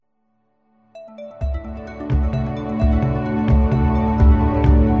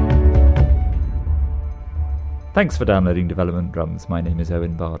Thanks for downloading Development Drums. My name is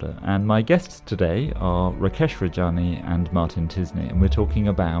Owen Barder, and my guests today are Rakesh Rajani and Martin Tisney, and we're talking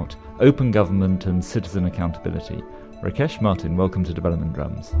about open government and citizen accountability. Rakesh, Martin, welcome to Development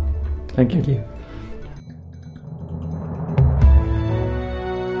Drums. Thank you.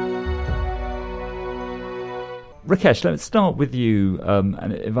 Rakesh, let's start with you,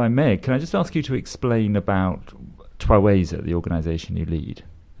 and if I may, can I just ask you to explain about Twaweza, the organisation you lead?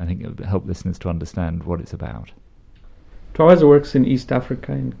 I think it would help listeners to understand what it's about. Twaweza works in East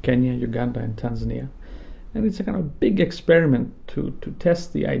Africa, in Kenya, Uganda, and Tanzania. And it's a kind of big experiment to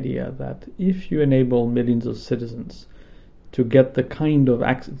test the idea that if you enable millions of citizens to get the kind of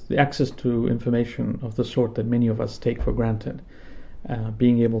access to information of the sort that many of us take for granted,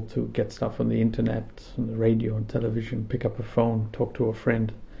 being able to get stuff on the internet, on the radio, on television, pick up a phone, talk to a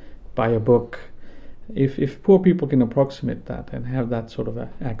friend, buy a book. If poor people can approximate that and have that sort of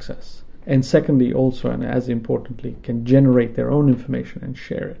access, and secondly also, and as importantly, can generate their own information and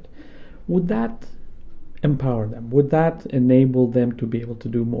share it, would that empower them? Would that enable them to be able to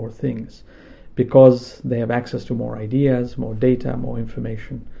do more things? Because they have access to more ideas, more data, more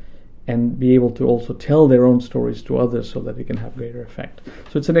information, and be able to also tell their own stories to others so that it can have greater effect.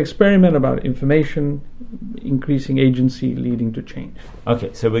 So it's an experiment about information, increasing agency, leading to change.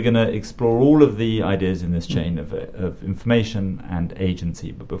 Okay, so we're going to explore all of the ideas in this chain of information and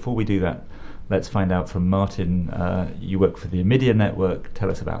agency. But before we do that, let's find out from Martin. You work for the Omidyar Network. Tell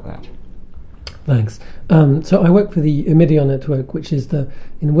us about that. Thanks. So I work for the Omidyar Network, which is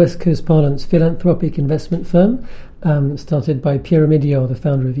in West Coast parlance, philanthropic investment firm, started by Pierre Omidyar, the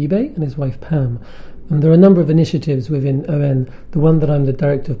founder of eBay, and his wife Pam. And there are a number of initiatives within ON. The one that I'm the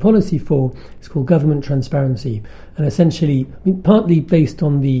director of policy for is called Government Transparency, and essentially, partly based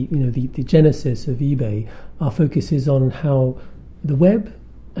on the genesis of eBay, our focus is on how the web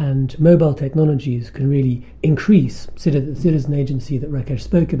and mobile technologies can really increase the citizen agency that Rakesh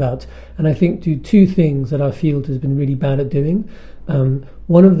spoke about, and I think do two things that our field has been really bad at doing.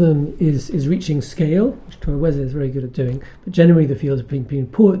 One of them is reaching scale, which Twaweza is very good at doing, but generally the field has been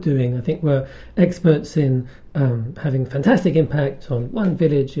poor at doing. I think we're experts in having fantastic impact on one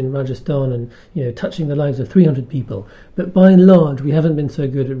village in Rajasthan and touching the lives of 300 people, but by and large we haven't been so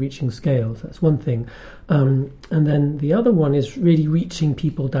good at reaching scale. So that's one thing. And then the other one is really reaching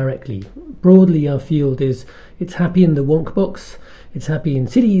people directly. Broadly, our field it's happy in the wonk box, it's happy in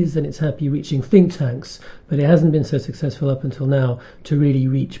cities, and it's happy reaching think tanks, but it hasn't been so successful up until now to really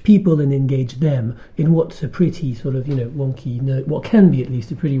reach people and engage them in what's a pretty sort of wonky, what can be at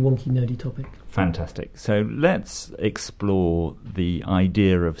least a pretty wonky, nerdy topic. Fantastic. So let's explore the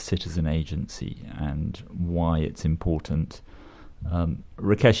idea of citizen agency and why it's important.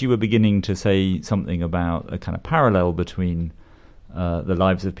 Rakesh, you were beginning to say something about a kind of parallel between the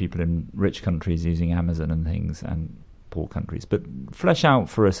lives of people in rich countries using Amazon and things and poor countries, but flesh out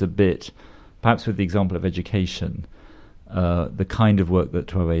for us a bit, perhaps with the example of education, the kind of work that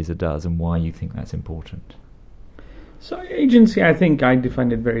Twaweza does and why you think that's important. So agency, I think I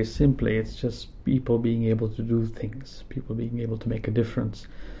define it very simply. It's just people being able to do things, people being able to make a difference,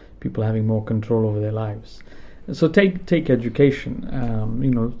 people having more control over their lives. So take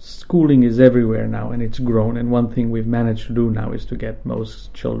education. Schooling is everywhere now, and it's grown. And one thing we've managed to do now is to get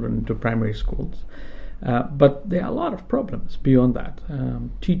most children into primary schools. But there are a lot of problems beyond that.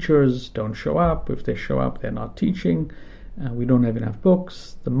 Teachers don't show up. If they show up, they're not teaching. We don't have enough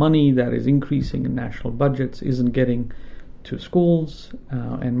books. The money that is increasing in national budgets isn't getting to schools.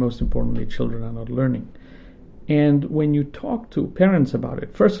 And most importantly, children are not learning. And when you talk to parents about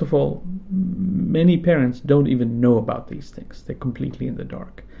it, first of all, many parents don't even know about these things. They're completely in the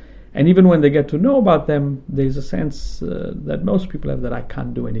dark. And even when they get to know about them, there's a sense that most people have that I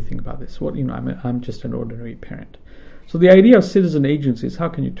can't do anything about this. I'm just an ordinary parent. So the idea of citizen agency is, how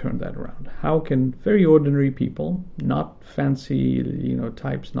can you turn that around? How can very ordinary people, not fancy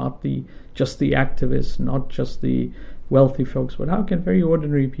types, not just the activists, not just the wealthy folks, but how can very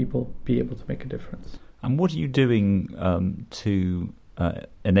ordinary people be able to make a difference? And what are you doing to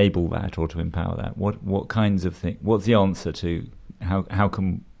enable that or to empower that? What kinds of things? What's the answer to how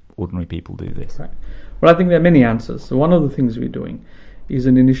can ordinary people do this? Right. Well, I think there are many answers. So one of the things we're doing is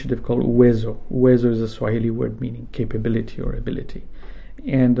an initiative called Uwezo. Uwezo is a Swahili word meaning capability or ability.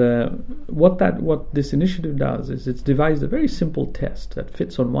 And what this initiative does is it's devised a very simple test that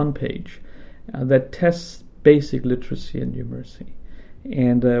fits on one page that tests basic literacy and numeracy.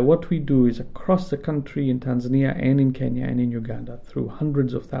 And what we do is across the country in Tanzania and in Kenya and in Uganda, through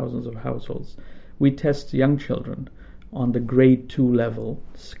hundreds of thousands of households, we test young children on the grade 2 level,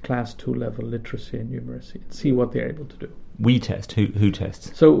 class 2 level literacy and numeracy, and see what they're able to do. we test? Who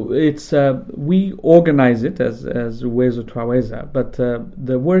tests? So it's we organize it as Uwezo Twaweza, but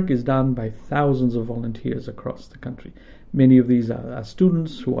the work is done by thousands of volunteers across the country. Many of these are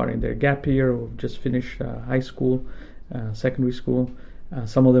students who are in their gap year or have just finished high school, secondary school.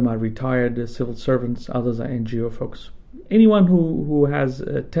 Some of them are retired civil servants, others are NGO folks. Anyone who has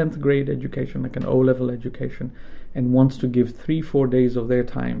a 10th grade education, like an O-level education, and wants to give 3-4 days of their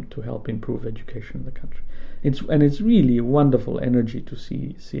time to help improve education in the country. It's really a wonderful energy to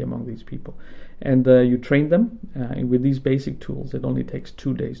see among these people. And you train them with these basic tools. It only takes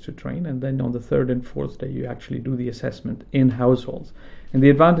 2 days to train, and then on the 3rd and 4th day you actually do the assessment in households. And the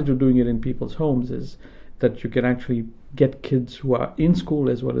advantage of doing it in people's homes is that you can actually get kids who are in school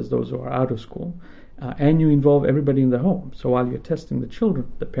as well as those who are out of school, and you involve everybody in the home. So while you're testing the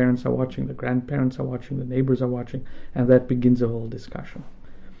children, the parents are watching, the grandparents are watching, the neighbors are watching, and that begins a whole discussion.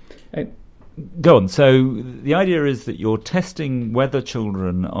 Go on. So the idea is that you're testing whether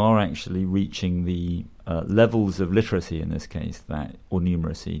children are actually reaching the levels of literacy, in this case, or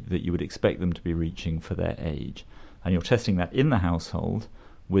numeracy, that you would expect them to be reaching for their age. And you're testing that in the household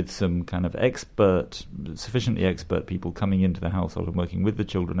with some kind of sufficiently expert people coming into the household and working with the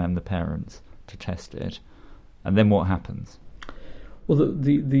children and the parents to test it. And then what happens? Well,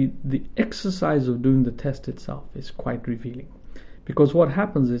 the exercise of doing the test itself is quite revealing. Because what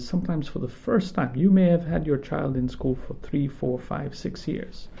happens is sometimes for the first time, you may have had your child in school for 3, 4, 5, 6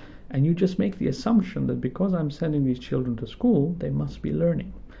 years, and you just make the assumption that because I'm sending these children to school, they must be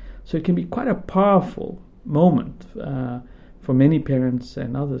learning. So it can be quite a powerful moment for many parents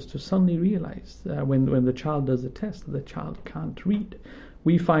and others to suddenly realize when the child does the test that the child can't read.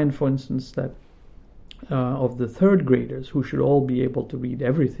 We find, for instance, that of the 3rd graders who should all be able to read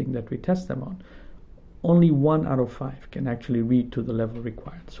everything that we test them on, only 1 out of 5 can actually read to the level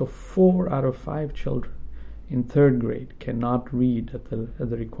required. So 4 out of 5 children in 3rd grade cannot read at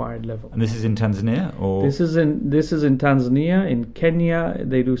the required level. And this is in Tanzania, or this is in Tanzania. In Kenya,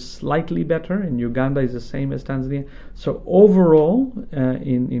 they do slightly better. In Uganda, is the same as Tanzania. So overall,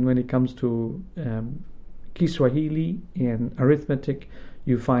 in when it comes to Kiswahili and arithmetic,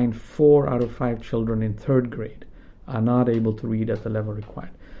 you find 4 out of 5 children in 3rd grade are not able to read at the level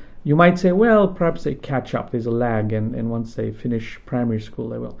required. You might say, well, perhaps they catch up. There's a lag, and once they finish primary school,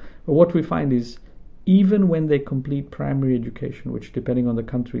 they will. But what we find is, even when they complete primary education, which depending on the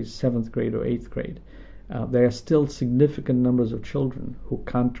country is 7th grade or 8th grade, there are still significant numbers of children who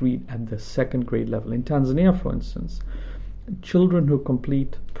can't read at the 2nd grade level. In Tanzania, for instance, children who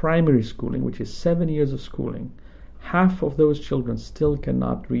complete primary schooling, which is 7 years of schooling, half of those children still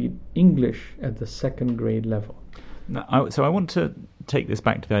cannot read English at the 2nd grade level. Now, so I want to take this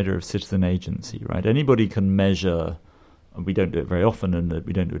back to the idea of citizen agency, right? Anybody can measure, we don't do it very often and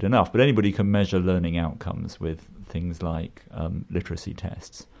we don't do it enough, but anybody can measure learning outcomes with things like literacy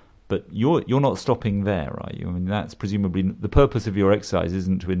tests. But you're not stopping there, are you? I mean, that's presumably the purpose of your exercise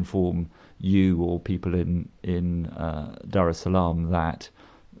isn't to inform you or people in Dar es Salaam that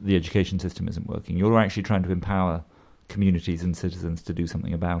the education system isn't working. You're actually trying to empower communities and citizens to do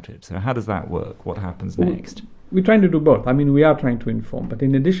something about it. So how does that work? What happens next? We're trying to do both. I mean, we are trying to inform, but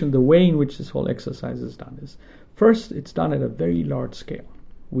in addition, the way in which this whole exercise is done is, first, it's done at a very large scale.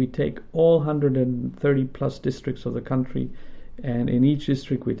 We take all 130 plus districts of the country, and in each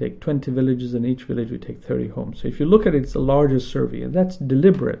district we take 20 villages, and in each village we take 30 homes. So if you look at it, it's the largest survey, and that's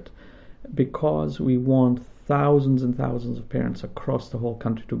deliberate because we want thousands and thousands of parents across the whole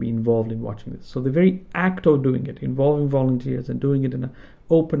country to be involved in watching this. So the very act of doing it, involving volunteers and doing it in an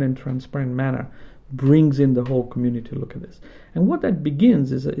open and transparent manner, brings in the whole community to look at this. And what that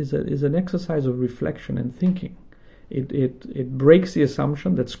begins is an exercise of reflection and thinking. It breaks the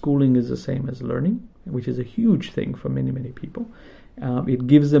assumption that schooling is the same as learning, which is a huge thing for many, many people. It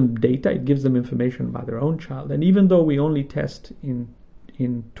gives them data, it gives them information about their own child. And even though we only test in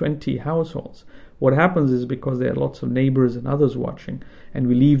 20 households, what happens is, because there are lots of neighbors and others watching, and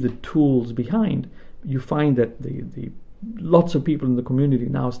we leave the tools behind, you find that the lots of people in the community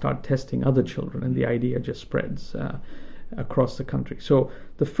now start testing other children, and the idea just spreads across the country. So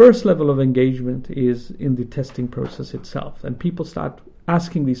the first level of engagement is in the testing process itself, and people start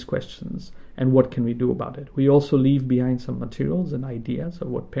asking these questions, and what can we do about it? We also leave behind some materials and ideas of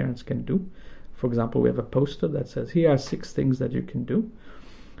what parents can do. For example, we have a poster that says, here are 6 things that you can do.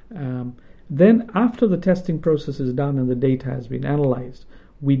 Then after the testing process is done and the data has been analyzed,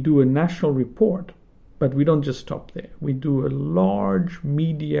 we do a national report. But we don't just stop there. We do a large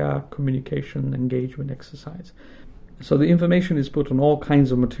media communication engagement exercise. So the information is put on all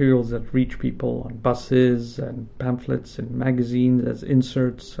kinds of materials that reach people, on buses and pamphlets and magazines as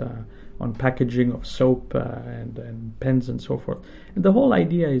inserts, on packaging of soap and pens and so forth. And the whole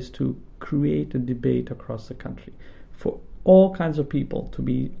idea is to create a debate across the country for all kinds of people to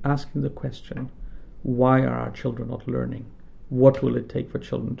be asking the question, why are our children not learning? What will it take for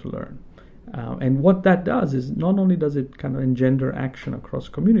children to learn? And what that does is not only does it kind of engender action across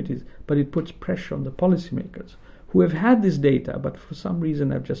communities, but it puts pressure on the policymakers who have had this data, but for some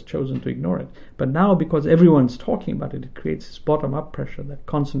reason have just chosen to ignore it. But now, because everyone's talking about it, it creates this bottom-up pressure that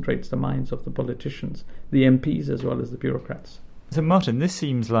concentrates the minds of the politicians, the MPs, as well as the bureaucrats. So, Martin, this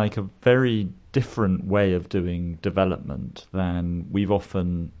seems like a very different way of doing development than we've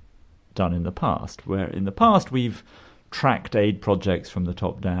often done in the past, where in the past we've tracked aid projects from the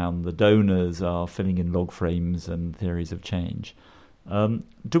top down. The donors are filling in log frames and theories of change.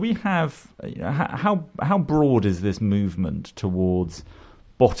 Do we have how broad is this movement towards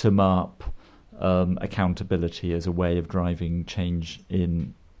bottom-up accountability as a way of driving change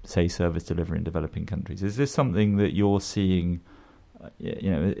in, say, service delivery in developing countries? Is this something that you're seeing?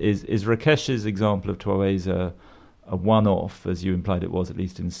 Is Rakesh's example of Twaweza a one-off, as you implied it was, at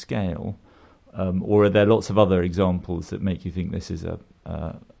least in scale, or are there lots of other examples that make you think this is a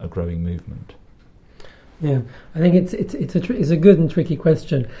growing movement? Yeah, I think it's a good and tricky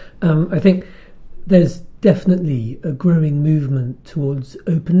question. I think there's definitely a growing movement towards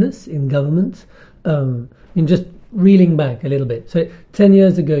openness in government. Just reeling back a little bit. So 10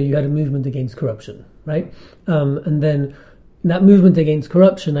 years ago, you had a movement against corruption, right? And then that movement against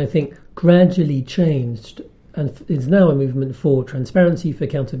corruption, I think, gradually changed and is now a movement for transparency, for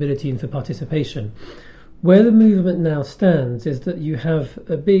accountability, and for participation. Where the movement now stands is that you have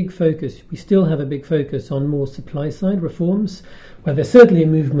a big focus, we still have a big focus on more supply-side reforms, where there's certainly a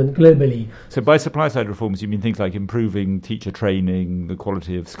movement globally. So by supply-side reforms, you mean things like improving teacher training, the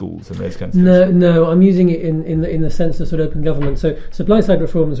quality of schools and those kinds of things? No, I'm using it in the sense of sort of open government. So supply-side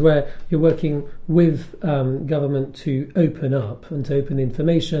reforms where you're working with government to open up and to open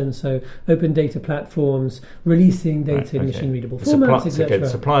information, so open data platforms, releasing data in machine-readable formats, etc. The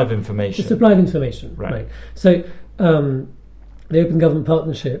supply of information. The supply of information, right. So the Open Government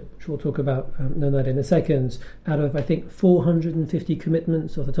Partnership, which we'll talk about that in a second, out of, I think, 450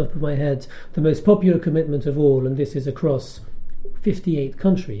 commitments off the top of my head, the most popular commitment of all, and this is across 58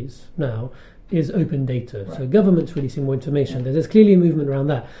 countries now, is open data. Right. So governments releasing more information. There's clearly a movement around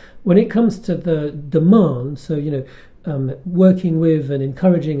that. When it comes to the demand, so, working with and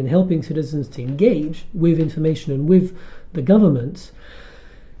encouraging and helping citizens to engage with information and with the government,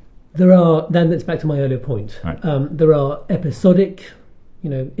 then that's back to my earlier point. Right. There are episodic,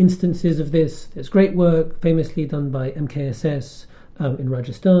 instances of this. There's great work famously done by MKSS in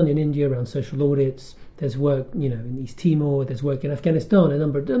Rajasthan, in India, around social audits. There's work, in East Timor. There's work in Afghanistan, a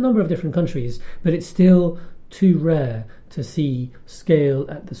number of different countries. But it's still too rare to see scale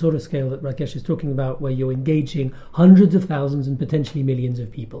at the sort of scale that Rakesh is talking about, where you're engaging hundreds of thousands and potentially millions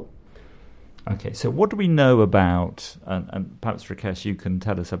of people. Okay, so what do we know about, and perhaps Rakesh, you can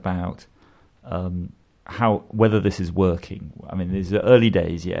tell us about whether this is working. I mean, these are early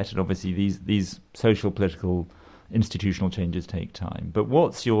days yet, and obviously these social, political, institutional changes take time. But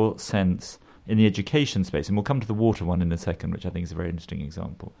what's your sense in the education space? And we'll come to the water one in a second, which I think is a very interesting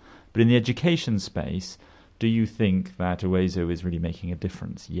example. But in the education space, do you think that Uwezo is really making a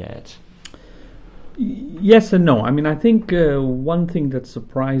difference yet? Yes and no. I mean, I think one thing that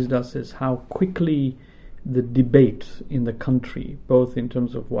surprised us is how quickly the debate in the country, both in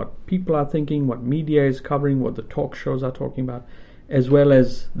terms of what people are thinking, what media is covering, what the talk shows are talking about, as well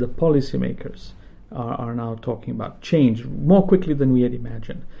as the policymakers are now talking about change more quickly than we had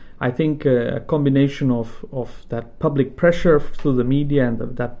imagined. I think a combination of that public pressure through the media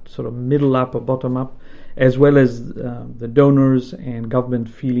and that sort of middle up or bottom up, as well as the donors and government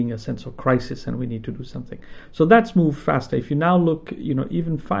feeling a sense of crisis and we need to do something. So that's moved faster. If you now look,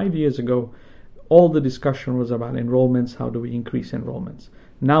 even 5 years ago, all the discussion was about enrollments, how do we increase enrollments?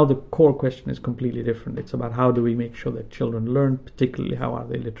 Now the core question is completely different. It's about how do we make sure that children learn, particularly how are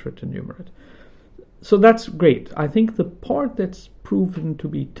they literate and numerate. So that's great. I think the part that's proven to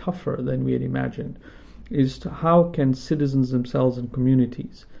be tougher than we had imagined is how can citizens themselves and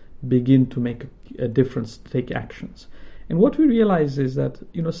communities begin to make a difference, take actions. And what we realize is that,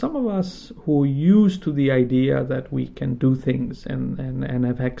 some of us who are used to the idea that we can do things and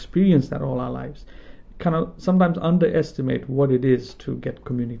have experienced that all our lives, kind of sometimes underestimate what it is to get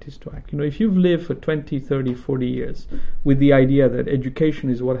communities to act. If you've lived for 20, 30, 40 years with the idea that education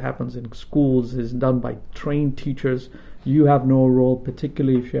is what happens in schools, is done by trained teachers, you have no role,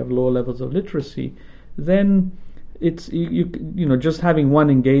 particularly if you have low levels of literacy, then it's just having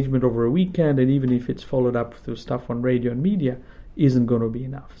one engagement over a weekend, and even if it's followed up through stuff on radio and media, isn't going to be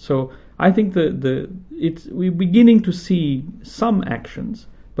enough. So I think we're beginning to see some actions,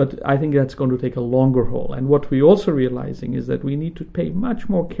 but I think that's going to take a longer haul. And what we're also realizing is that we need to pay much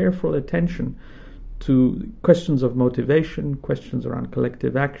more careful attention to questions of motivation, questions around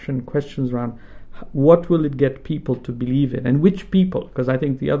collective action, questions around what will it get people to believe in, and which people. Because I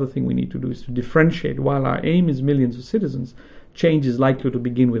think the other thing we need to do is to differentiate. While our aim is millions of citizens, change is likely to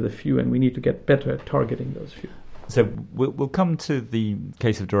begin with a few, and we need to get better at targeting those few. So we'll come to the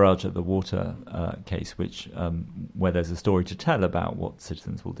case of Daraja, the water case, which where there's a story to tell about what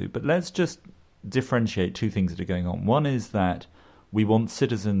citizens will do. But let's just differentiate two things that are going on. One is that we want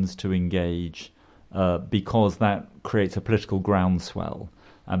citizens to engage because that creates a political groundswell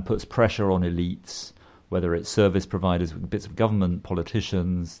and puts pressure on elites, whether it's service providers, bits of government,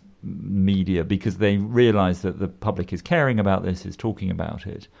 politicians, media, because they realise that the public is caring about this, is talking about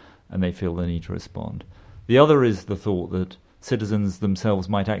it, and they feel the need to respond. The other is the thought that citizens themselves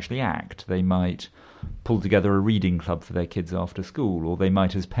might actually act. They might pull together a reading club for their kids after school, or they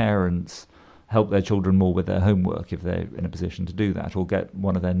might, as parents, help their children more with their homework if they're in a position to do that, or get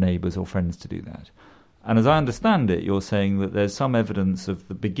one of their neighbours or friends to do that. And as I understand it, you're saying that there's some evidence of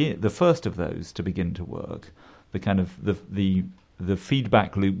the first of those to begin to work, the kind of the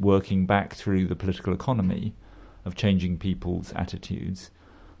feedback loop working back through the political economy of changing people's attitudes.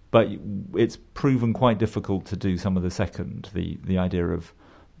 But it's proven quite difficult to do some of the second, the idea of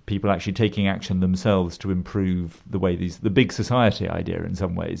people actually taking action themselves to improve the way the big society idea in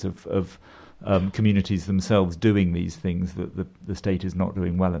some ways of communities themselves doing these things that the state is not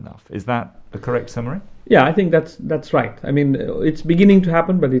doing well enough. Is that a correct summary? Yeah, I think that's right. I mean, it's beginning to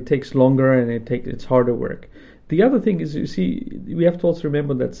happen, but it takes longer and it's harder work. The other thing is, you see, we have to also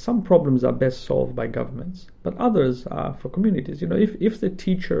remember that some problems are best solved by governments, but others are for communities. You know, if the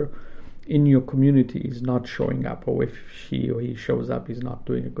teacher in your community is not showing up, or if she or he shows up, he's not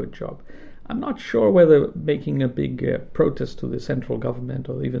doing a good job, I'm not sure whether making a big protest to the central government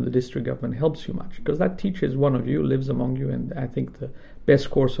or even the district government helps you much, because that teacher is one of you, lives among you, and I think the best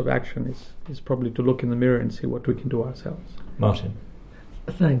course of action is probably to look in the mirror and see what we can do ourselves. Martin.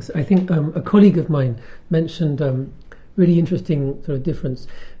 Thanks. I think a colleague of mine mentioned really interesting sort of difference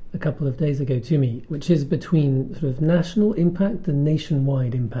a couple of days ago to me, which is between sort of national impact and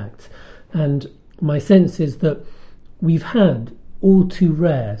nationwide impact. And my sense is that we've had, all too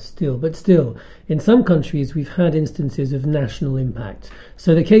rare still, but still, in some countries we've had instances of national impact.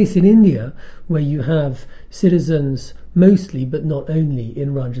 So the case in India, where you have citizens mostly, but not only,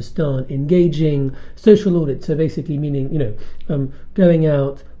 in Rajasthan, engaging social audits, so basically meaning, going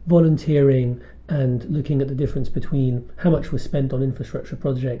out, volunteering, and looking at the difference between how much was spent on infrastructure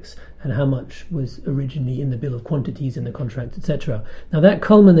projects and how much was originally in the bill of quantities in the contract, etc. Now that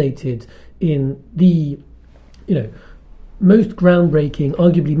culminated in the, most groundbreaking,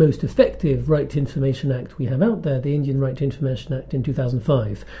 arguably most effective Right to Information Act we have out there, the Indian Right to Information Act in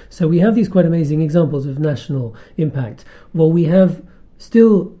 2005. So we have these quite amazing examples of national impact. What we have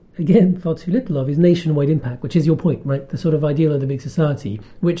still, again, far too little of is nationwide impact, which is your point, right? The sort of ideal of the big society,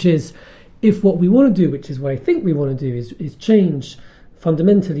 which is, if what we want to do, which is what I think we want to do, is change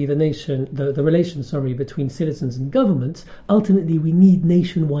fundamentally the relation between citizens and governments, ultimately we need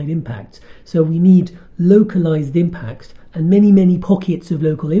nationwide impact. So we need localized impact and many, many pockets of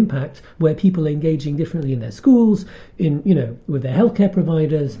local impact where people are engaging differently in their schools, with their healthcare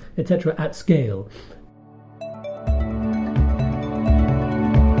providers, etc., at scale.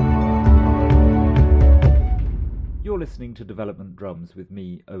 You're listening to Development Drums with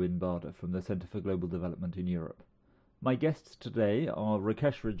me, Owen Barder, from the Centre for Global Development in Europe. My guests today are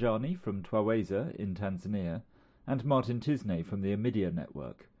Rakesh Rajani from Twaweza in Tanzania and Martin Tisney from the Omidyar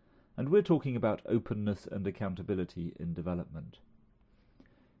Network, and we're talking about openness and accountability in development.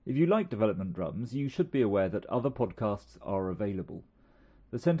 If you like Development Drums, you should be aware that other podcasts are available.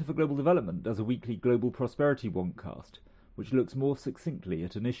 The Centre for Global Development does a weekly Global Prosperity Woncast, which looks more succinctly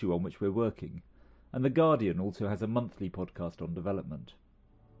at an issue on which we're working, and The Guardian also has a monthly podcast on development.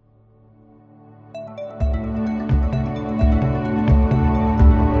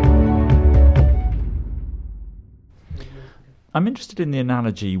 I'm interested in the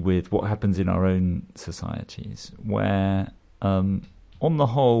analogy with what happens in our own societies, where, on the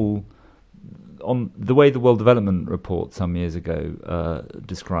whole, on the way the World Development Report some years ago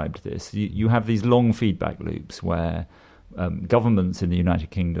described this, you have these long feedback loops where governments in the United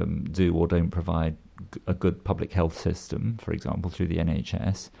Kingdom do or don't provide a good public health system, for example, through the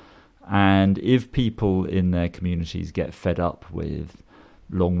NHS. And if people in their communities get fed up with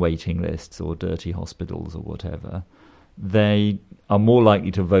long waiting lists or dirty hospitals or whatever, they are more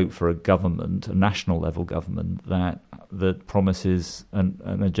likely to vote for a government, a national level government, that promises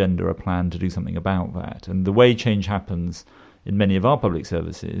an agenda, a plan to do something about that. And the way change happens in many of our public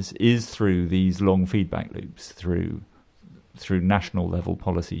services is through these long feedback loops, through national level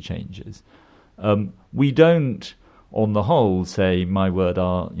policy changes. We don't, on the whole, say, my word,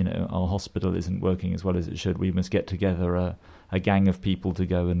 our hospital isn't working as well as it should. We must get together a gang of people to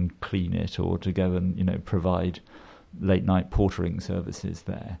go and clean it, or to go and provide late night portering services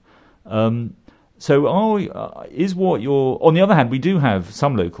there. So is what you're... On the other hand, we do have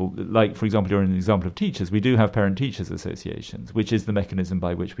some local, like, for example, you're in the example of teachers, we do have parent-teachers associations, which is the mechanism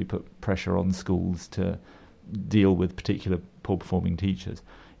by which we put pressure on schools to deal with particular poor-performing teachers.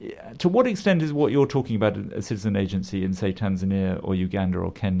 To what extent is what you're talking about, a citizen agency in, say, Tanzania or Uganda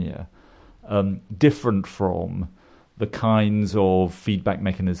or Kenya, different from the kinds of feedback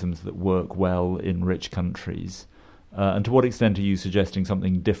mechanisms that work well in rich countries? And to what extent are you suggesting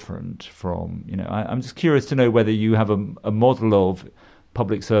something different from, I'm just curious to know whether you have a model of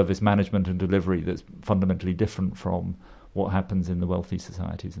public service management and delivery that's fundamentally different from what happens in the wealthy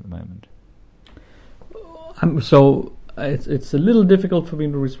societies at the moment. So it's a little difficult for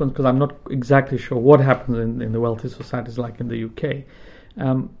me to respond, because I'm not exactly sure what happens in the wealthy societies like in the UK.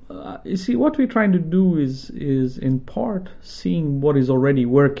 You see, what we're trying to do is in part seeing what is already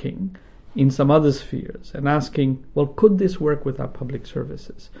working in some other spheres and asking, well, could this work with our public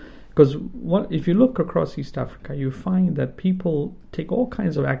services? Because if you look across East Africa, you find that people take all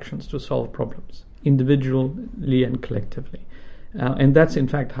kinds of actions to solve problems, individually and collectively. And that's, in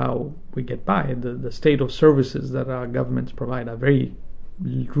fact, how we get by. The state of services that our governments provide are very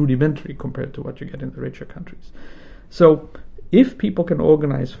rudimentary compared to what you get in the richer countries. So if people can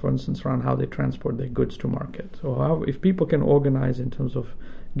organize, for instance, around how they transport their goods to market, or if people can organize in terms of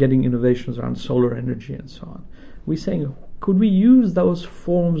getting innovations around solar energy and so on, we're saying, could we use those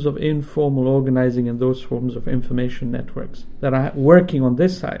forms of informal organizing and those forms of information networks that are working on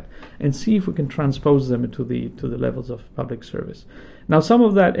this side and see if we can transpose them to the levels of public service? Now, some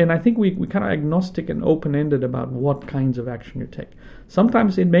of that, and I think we kind of agnostic and open-ended about what kinds of action you take.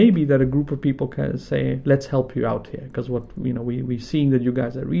 Sometimes it may be that a group of people can say, let's help you out here, because we're seeing that you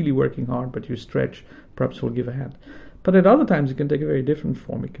guys are really working hard, but you stretch, perhaps we'll give a hand. But at other times, it can take a very different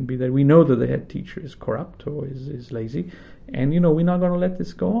form. It can be that we know that the head teacher is corrupt or is lazy, and we're not going to let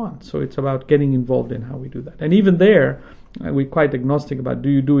this go on. So it's about getting involved in how we do that. And even there, we're quite agnostic about, do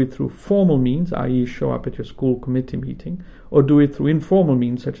you do it through formal means, i.e. show up at your school committee meeting, or do it through informal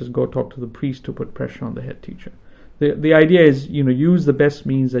means, such as go talk to the priest to put pressure on the head teacher. The idea is, use the best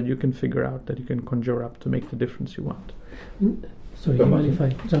means that you can figure out, that you can conjure up to make the difference you want. Sorry, you mind if I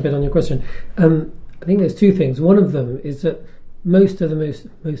jump in on your question? I think there's two things. One of them is that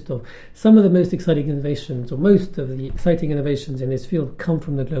some of the most exciting innovations, or most of the exciting innovations in this field, come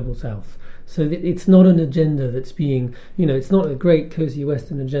from the global south. So it's not an agenda that's being, it's not a great cozy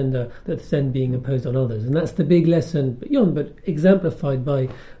Western agenda that's then being imposed on others. And that's the big lesson beyond, but exemplified by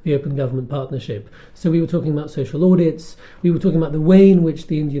the Open Government Partnership. So we were talking about social audits. We were talking about the way in which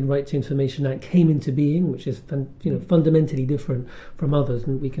the Indian Right to Information Act came into being, which is fundamentally different from others.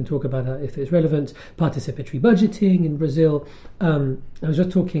 And we can talk about that if it's relevant. Participatory budgeting in Brazil. I was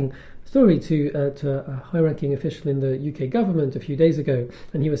just talking story to a high-ranking official in the UK government a few days ago,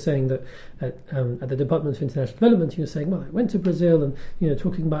 and he was saying that at the Department for International Development, he was saying, well, I went to Brazil and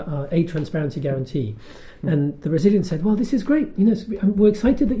talking about our aid transparency guarantee, and the Brazilian said, well, this is great, we're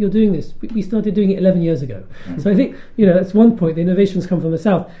excited that you're doing this. We started doing it 11 years ago. So I think that's one point. The innovations come from the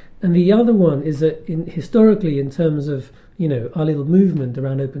south, and the other one is that historically, in terms of our little movement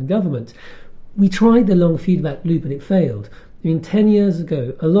around open government, we tried the long feedback loop and it failed. 10 years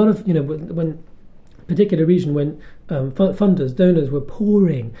ago, a lot of, when a particular region, when funders, donors were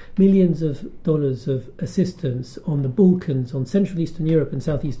pouring millions of dollars of assistance on the Balkans, on Central Eastern Europe and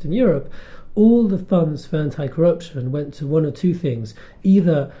Southeastern Europe, all the funds for anti-corruption went to one or two things,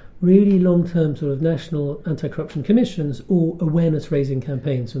 either really long-term sort of national anti-corruption commissions or awareness-raising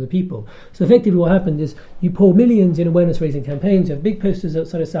campaigns for the people. So effectively what happened is you pour millions in awareness-raising campaigns, you have big posters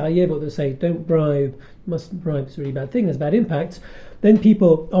outside of Sarajevo that say, don't bribe, mustn't bribe, it's a really bad thing, there's bad impacts. Then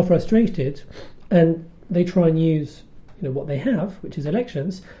people are frustrated and they try and use what they have, which is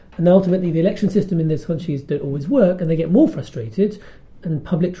elections, and ultimately the election system in these countries don't always work and they get more frustrated and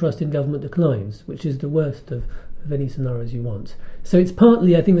public trust in government declines, which is the worst of any scenarios you want. So it's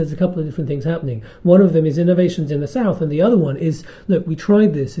partly, I think there's a couple of different things happening. One of them is innovations in the south, and the other one is, look, we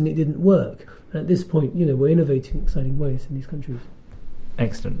tried this and it didn't work. And at this point, we're innovating in exciting ways in these countries.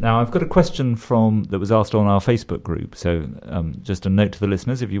 Excellent. Now, I've got a question that was asked on our Facebook group. So just a note to the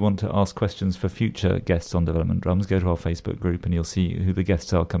listeners, if you want to ask questions for future guests on Development Drums, go to our Facebook group and you'll see who the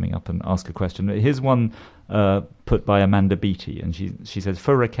guests are coming up and ask a question. Here's one put by Amanda Beattie, and she says,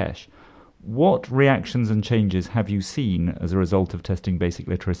 for Rakesh, what reactions and changes have you seen as a result of testing basic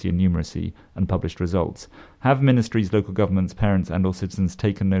literacy and numeracy and published results? Have ministries, local governments, parents and or citizens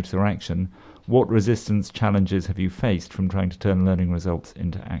taken notice or action? What resistance challenges have you faced from trying to turn learning results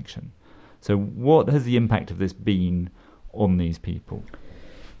into action? So what has the impact of this been on these people?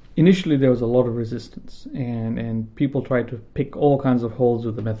 Initially, there was a lot of resistance, and people tried to pick all kinds of holes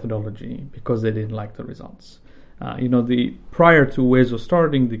with the methodology because they didn't like the results. Prior to WESO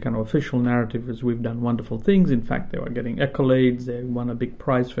starting, the kind of official narrative is we've done wonderful things. In fact, they were getting accolades. They won a big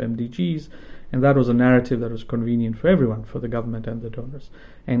prize for MDGs. And that was a narrative that was convenient for everyone, for the government and the donors.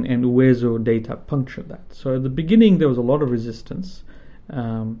 And WESO data punctured that. So at the beginning, there was a lot of resistance.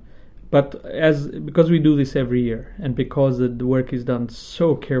 But because we do this every year, and because the work is done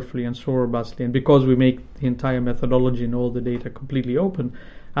so carefully and so robustly, and because we make the entire methodology and all the data completely open,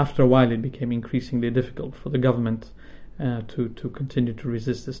 after a while it became increasingly difficult for the government to continue to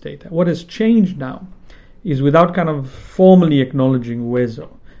resist this data. What has changed now is, without kind of formally acknowledging WESO,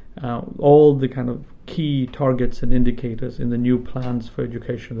 all the kind of key targets and indicators in the new plans for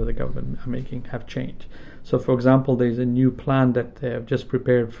education that the government are making have changed. So, for example, there's a new plan that they have just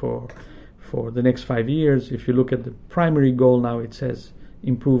prepared for the next 5 years. If you look at the primary goal now, it says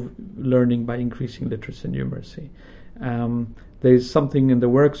improve learning by increasing literacy and numeracy. There's something in the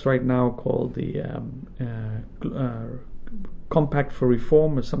works right now called the Compact for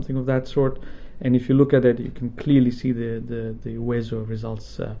Reform or something of that sort. And if you look at it, you can clearly see the WESO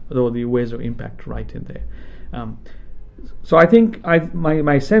results, or the WESO impact right in there. So I think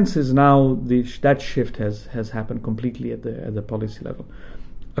my sense is now that shift has happened completely at the policy level.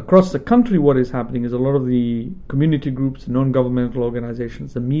 Across the country, what is happening is a lot of the community groups, non-governmental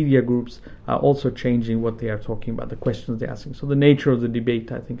organizations, the media groups are also changing what they are talking about, the questions they're asking. So the nature of the debate,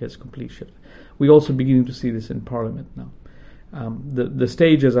 I think, has completely shifted. We're also beginning to see this in Parliament now. The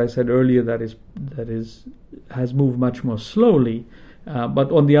stage, as I said earlier, has moved much more slowly,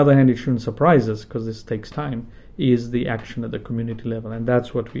 but on the other hand, it shouldn't surprise us because this takes time, is the action at the community level, and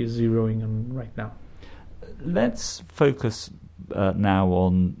that's what we're zeroing on right now. Let's focus now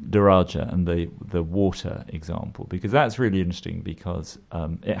on Daraja and the water example, because that's really interesting because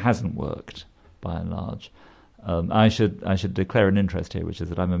it hasn't worked by and large. I should declare an interest here, which is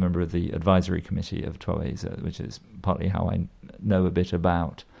that I'm a member of the advisory committee of TWAWESA, which is partly how I know a bit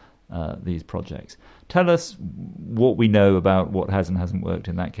about these projects. Tell us what we know about what has and hasn't worked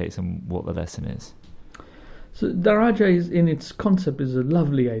in that case and what the lesson is. So Daraja is, in its concept, is a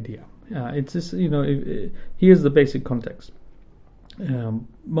lovely idea. It's just, here's the basic context.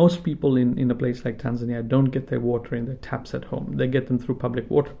 Most people in a place like Tanzania don't get their water in their taps at home. They get them through public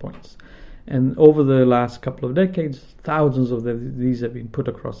water points. And over the last couple of decades, thousands of these have been put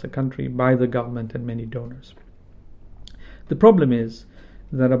across the country by the government and many donors. The problem is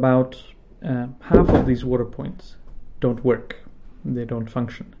that about half of these water points don't work. They don't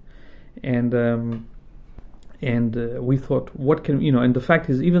function. And we thought, what can, and the fact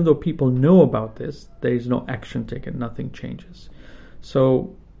is, even though people know about this, there is no action taken, nothing changes.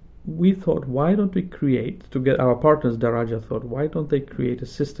 So we thought, why don't we to get our partners, Daraja thought, why don't they create a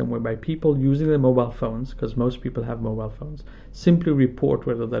system whereby people using their mobile phones, because most people have mobile phones, simply report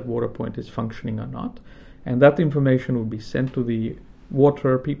whether that water point is functioning or not. And that information would be sent to the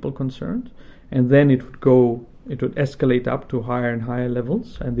water people concerned, and then it would escalate up to higher and higher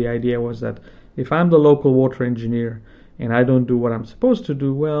levels. And the idea was that if I'm the local water engineer and I don't do what I'm supposed to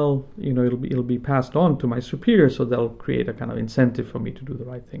do, well, it'll be passed on to my superiors, so they'll create a kind of incentive for me to do the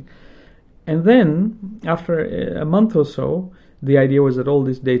right thing. And then, after a month or so, the idea was that all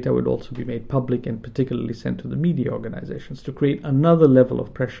this data would also be made public and particularly sent to the media organizations to create another level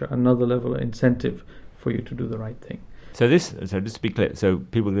of pressure, another level of incentive for you to do the right thing. So just to be clear, so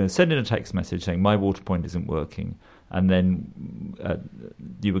people are going to send in a text message saying my water point isn't working, and then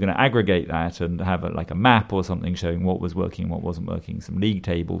you were going to aggregate that and have a map or something showing what was working, what wasn't working, some league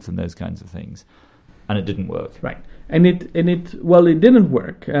tables and those kinds of things, and it didn't work. Right, and it didn't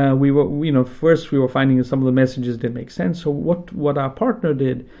work. First we were finding some of the messages didn't make sense. So what our partner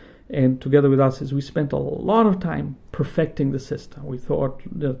did, and together with us, is we spent a lot of time perfecting the system. We thought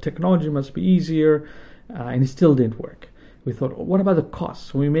the technology must be easier, and it still didn't work. We thought, what about the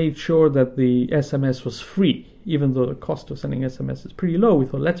costs? We made sure that the SMS was free, even though the cost of sending SMS is pretty low. We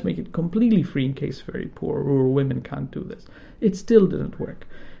thought, let's make it completely free in case very poor rural women can't do this. It still didn't work.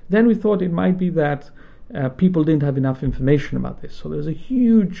 Then we thought it might be that people didn't have enough information about this. So there's a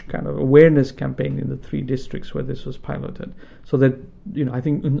huge kind of awareness campaign in the 3 districts where this was piloted. So that, I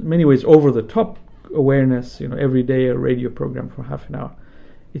think in many ways over the top awareness, every day a radio program for half an hour,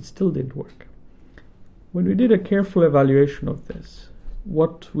 it still didn't work. When we did a careful evaluation of this,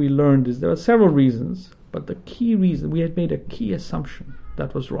 what we learned is there are several reasons, but the key reason, we had made a key assumption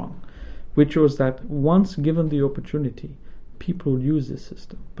that was wrong, which was that once given the opportunity, people would use this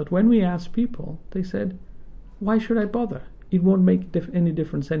system. But when we asked people, they said, why should I bother? It won't make any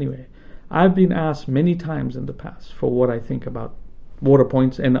difference anyway. I've been asked many times in the past for what I think about water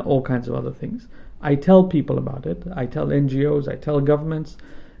points and all kinds of other things. I tell people about it. I tell NGOs, I tell governments,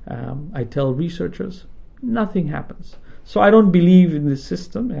 I tell researchers. Nothing happens. So I don't believe in this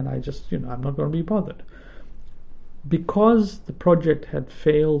system, and I just, I'm not going to be bothered. Because the project had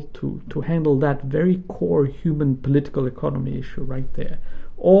failed to handle that very core human political economy issue right there,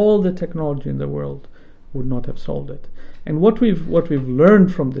 all the technology in the world would not have solved it. And what we've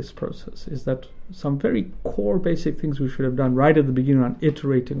learned from this process is that some very core basic things we should have done right at the beginning on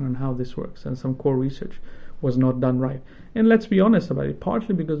iterating on how this works, and some core research was not done right. And let's be honest about it,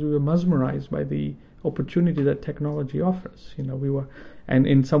 partly because we were mesmerized by the opportunity that technology offers. And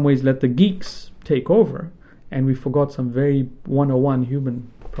in some ways let the geeks take over, and we forgot some very 101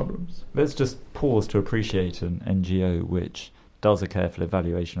 human problems. Let's just pause to appreciate an NGO which does a careful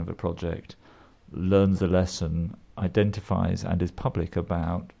evaluation of a project, learns a lesson, identifies and is public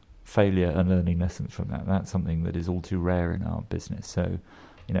about failure and learning lessons from that. That's something that is all too rare in our business. So,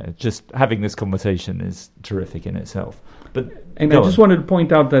 just having this conversation is terrific in itself. And I just wanted to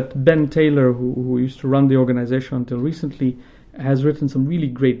point out that Ben Taylor, who used to run the organization until recently, has written some really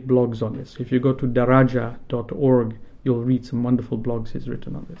great blogs on this. If you go to daraja.org, you'll read some wonderful blogs he's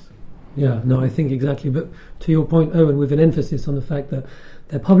written on this. Yeah, no, I think exactly. But to your point, Owen, with an emphasis on the fact that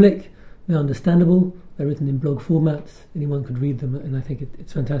they're public, they're understandable, they're written in blog formats, anyone could read them, and I think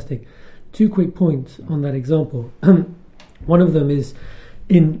it's fantastic. 2 quick points on that example. One of them is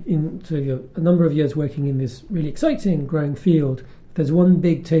in a number of years working in this really exciting, growing field, there's one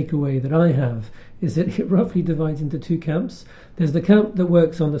big takeaway that I have, is that it roughly divides into 2 camps. There's the camp that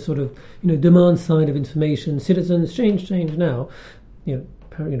works on the sort of demand side of information, citizens, change now,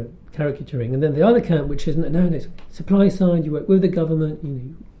 caricaturing, and then the other camp, which is supply side. You work with the government,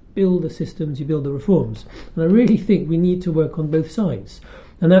 you build the systems, you build the reforms, and I really think we need to work on both sides.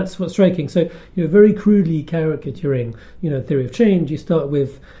 And that's what's striking. So, very crudely caricaturing, theory of change, you start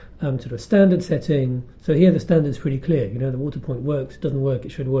with sort of standard setting. So here the standard's pretty clear. The water point works, it doesn't work, it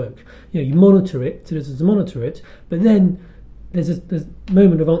should work. You monitor it, citizens monitor it, but then there's a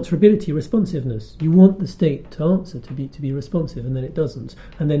moment of answerability, responsiveness. You want the state to answer, to be responsive, and then it doesn't.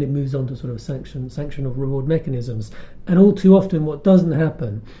 And then it moves on to sort of sanction of reward mechanisms. And all too often what doesn't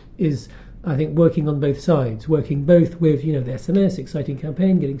happen is, I think, working on both sides, working both with, the SMS, exciting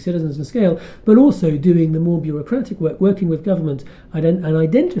campaign, getting citizens and scale, but also doing the more bureaucratic work, working with government and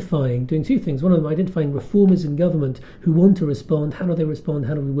identifying, doing 2 things. One of them, identifying reformers in government who want to respond. How do they respond?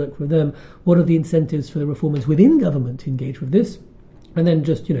 How do we work with them? What are the incentives for the reformers within government to engage with this? And then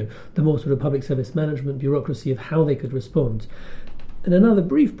just, the more sort of public service management, bureaucracy of how they could respond. And another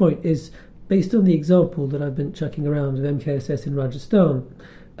brief point is, based on the example that I've been chucking around of MKSS in Rajasthan,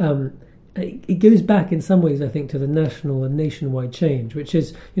 it goes back in some ways, I think, to the national and nationwide change, which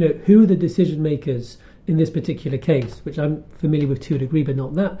is, who are the decision makers in this particular case, which I'm familiar with to a degree, but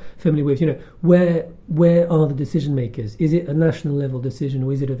not that familiar with, where are the decision makers? Is it a national level decision,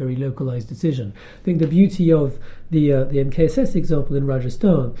 or is it a very localized decision? I think the beauty of the MKSS example in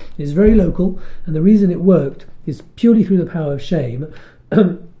Rajasthan is very local, and the reason it worked is purely through the power of shame.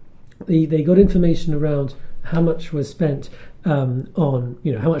 They got information around how much was spent on,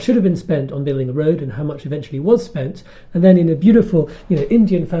 how much should have been spent on building a road and how much eventually was spent. And then in a beautiful,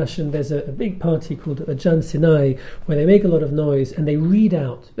 Indian fashion, there's a big party called Jan Sinai where they make a lot of noise and they read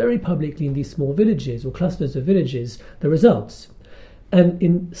out very publicly in these small villages or clusters of villages the results. And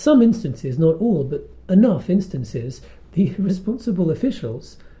in some instances, not all, but enough instances, the responsible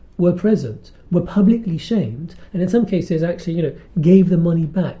officials were present, were publicly shamed, and in some cases actually, gave the money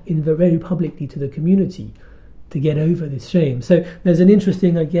back very publicly to the community to get over this shame. So there's an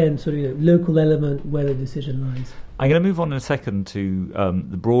interesting, again, sort of local element where the decision lies. I'm going to move on in a second to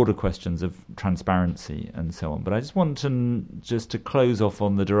the broader questions of transparency and so on, but I just want to close off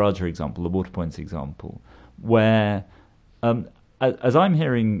on the Daraja example, the water points example, where, as I'm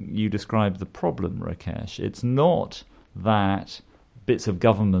hearing you describe the problem, Rakesh, it's not that bits of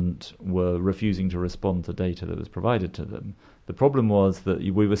government were refusing to respond to data that was provided to them. The problem was that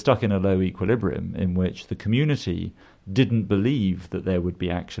we were stuck in a low equilibrium in which the community didn't believe that there would be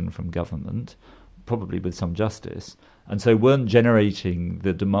action from government, probably with some justice, and so weren't generating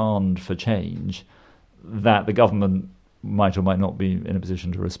the demand for change that the government might or might not be in a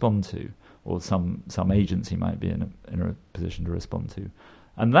position to respond to, or some agency might be in a position to respond to.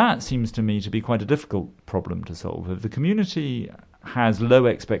 And that seems to me to be quite a difficult problem to solve. If the community has low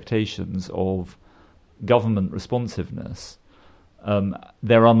expectations of government responsiveness,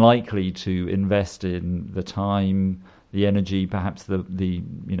 they're unlikely to invest in the time, the energy, perhaps the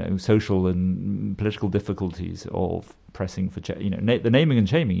social and political difficulties of pressing for change. The naming and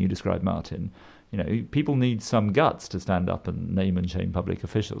shaming you described, Martin. People need some guts to stand up and name and shame public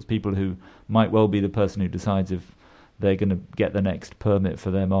officials. People who might well be the person who decides if they're going to get the next permit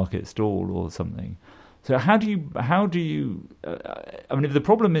for their market stall or something. So how do you? If the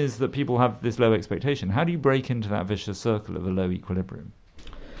problem is that people have this low expectation, how do you break into that vicious circle of a low equilibrium?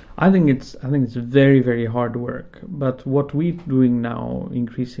 I think it's very, very hard work. But what we're doing now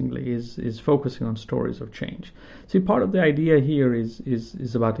increasingly is focusing on stories of change. See, part of the idea here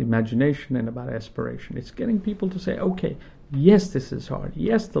is about imagination and about aspiration. It's getting people to say, okay, yes, this is hard.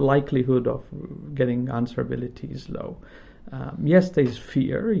 Yes, the likelihood of getting answerability is low. Yes, there's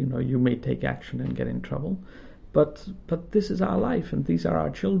fear. You may take action and get in trouble. But this is our life, and these are our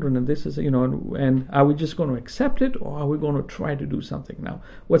children, and this is, and are we just going to accept it, or are we going to try to do something now?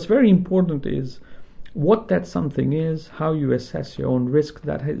 What's very important is what that something is, how you assess your own risk.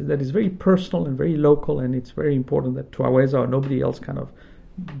 That is very personal and very local, and it's very important that Twaweza or nobody else kind of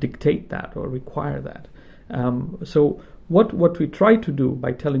dictate that or require that. So what we try to do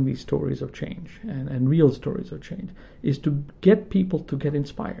by telling these stories of change and real stories of change is to get people to get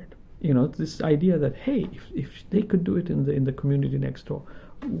inspired. This idea that, hey, if they could do it in the community next door,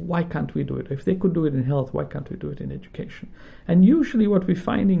 why can't we do it? If they could do it in health, why can't we do it in education? And usually what we're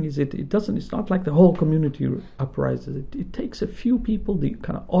finding is it's not like the whole community uprises. It takes a few people, the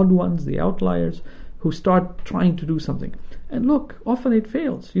kind of odd ones, the outliers, who start trying to do something. And look, often it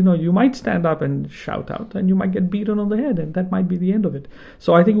fails. You might stand up and shout out, and you might get beaten on the head, and that might be the end of it.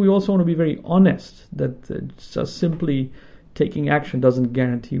 So I think we also want to be very honest that just simply taking action doesn't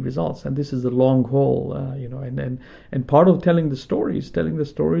guarantee results, and this is the long haul, and part of telling the stories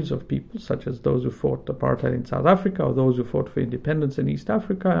of people such as those who fought apartheid in South Africa, or those who fought for independence in East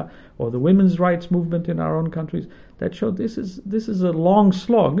Africa, or the women's rights movement in our own countries, that show this is a long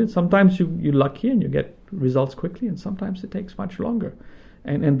slog. And sometimes you're lucky and you get results quickly, and sometimes it takes much longer,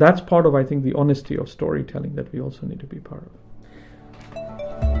 and that's part of, I think, the honesty of storytelling that we also need to be part of.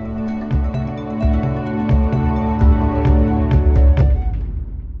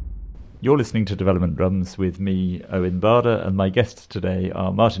 You're listening to Development Drums with me, Owen Barder, and my guests today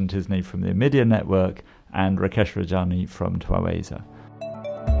are Martin Tisney from the Omidyar Network and Rakesh Rajani from Twaweza.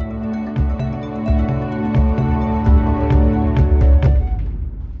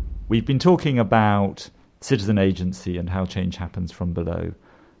 We've been talking about citizen agency and how change happens from below.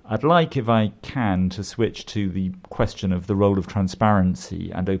 I'd like, if I can, to switch to the question of the role of transparency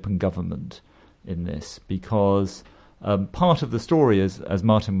and open government in this, because part of the story, as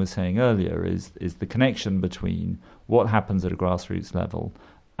Martin was saying earlier, is the connection between what happens at a grassroots level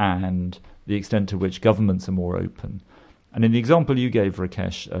and the extent to which governments are more open. And in the example you gave,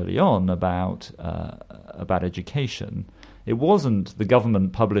 Rakesh, early on about education, it wasn't the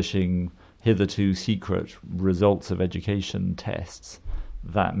government publishing hitherto secret results of education tests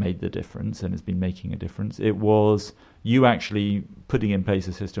that made the difference and has been making a difference. It was you actually putting in place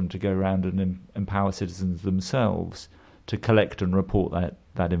a system to go around and empower citizens themselves to collect and report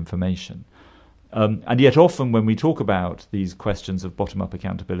that information. And yet often when we talk about these questions of bottom-up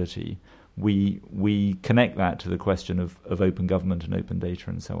accountability, we connect that to the question of open government and open data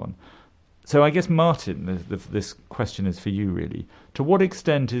and so on. So I guess, Martin, this question is for you, really. To what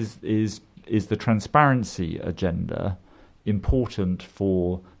extent is the transparency agenda important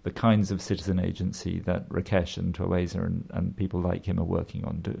for the kinds of citizen agency that Rakesh and Twaweza and people like him are working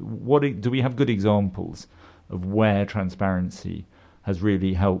on? Do we have good examples of where transparency has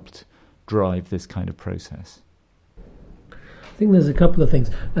really helped drive this kind of process? I think there's a couple of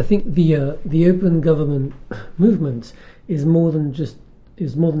things. I think the open government movement is more than just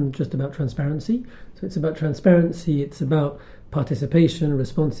about transparency. So it's about transparency, it's about participation,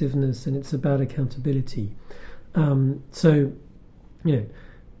 responsiveness, and it's about accountability. So,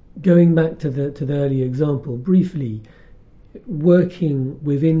 going back to the earlier example, briefly, working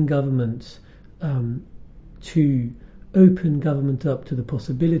within government to open government up to the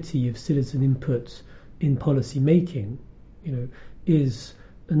possibility of citizen input in policy making, is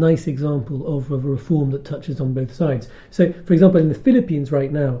a nice example of a reform that touches on both sides. So, for example, in the Philippines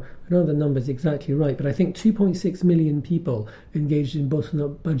right now, I don't know the numbers exactly right, but I think 2.6 million people engaged in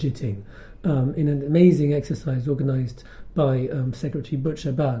bottom-up budgeting. in an amazing exercise organised by Secretary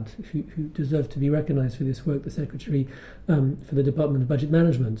Butch-Abad, who deserved to be recognised for this work, the Secretary for the Department of Budget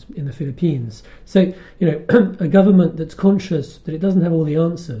Management in the Philippines. So, a government that's conscious that it doesn't have all the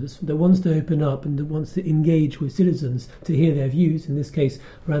answers, that wants to open up and that wants to engage with citizens to hear their views, in this case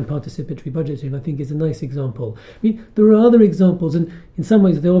around participatory budgeting, I think is a nice example. I mean, there are other examples, and in some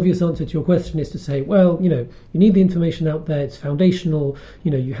ways the obvious answer to your question is to say, well, you need the information out there, it's foundational,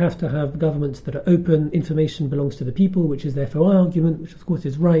 you have to have governments that are open, information belongs to the people, which is the FOI argument, which of course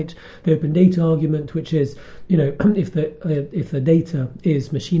is right, the open data argument, which is, if the data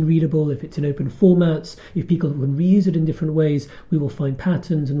is machine readable, if it's in open formats, if people can reuse it in different ways, we will find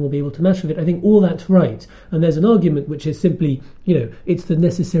patterns and we'll be able to match with it. I think all that's right. And there's an argument which is simply, it's the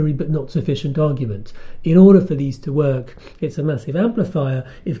necessary but not sufficient argument. In order for these to work, it's a massive amplifier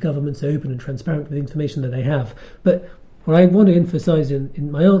if governments are open and transparent with the information that they have. But what I want to emphasise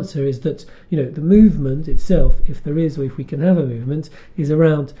in my answer is that, the movement itself, if there is or if we can have a movement, is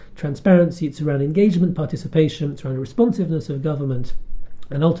around transparency, it's around engagement, participation, it's around responsiveness of government,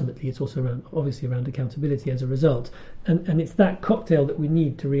 and ultimately it's also around accountability as a result. And it's that cocktail that we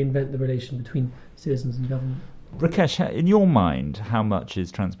need to reinvent the relation between citizens and government. Rakesh, in your mind, how much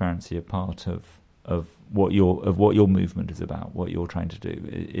is transparency a part of what your movement is about, what you're trying to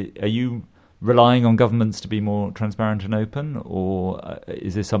do? Are you relying on governments to be more transparent and open, or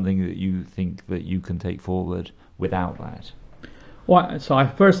is this something that you think that you can take forward without that? Well, I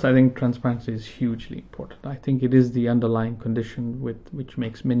think transparency is hugely important. I think it is the underlying condition which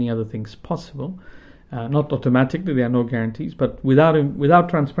makes many other things possible. Not automatically, there are no guarantees, but without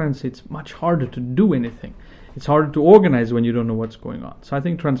transparency, it's much harder to do anything. It's harder to organize when you don't know what's going on. So I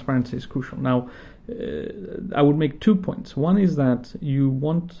think transparency is crucial. Now, I would make 2 points. One is that you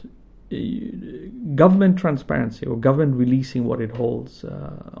want government transparency or government releasing what it holds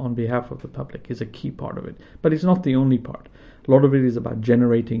on behalf of the public is a key part of it. But it's not the only part. A lot of it is about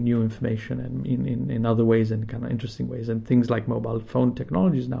generating new information and in other ways and kind of interesting ways. And things like mobile phone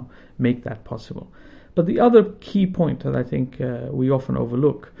technologies now make that possible. But the other key point that I think we often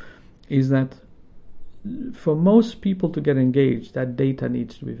overlook is that for most people to get engaged, that data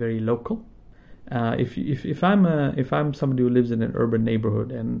needs to be very local. If I'm somebody who lives in an urban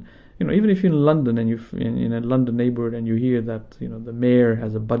neighborhood, and even if you're in London and you're in a London neighborhood and you hear that the mayor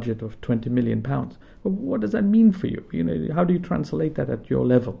has a budget of £20 million, well, what does that mean for you? How do you translate that at your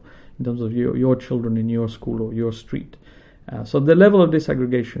level in terms of your children in your school or your street? So the level of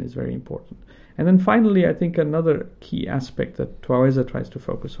disaggregation is very important. And then finally, I think another key aspect that Twaweza tries to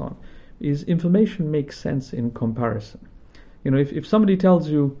focus on is information makes sense in comparison. If somebody tells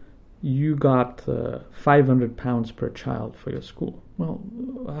you got £500 per child for your school, well,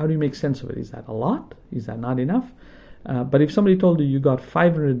 how do you make sense of it? Is that a lot? Is that not enough? But if somebody told you got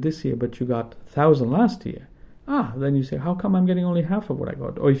 500 this year, but you got 1,000 last year, then you say, how come I'm getting only half of what I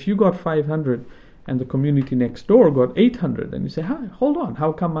got? Or if you got 500 and the community next door got 800, and you say, hold on,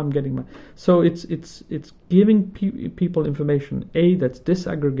 how come I'm getting my... So it's giving people information, A, that's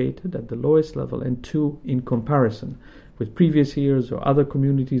disaggregated at the lowest level, and 2, in comparison with previous years or other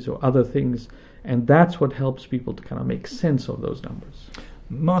communities or other things, and that's what helps people to kind of make sense of those numbers.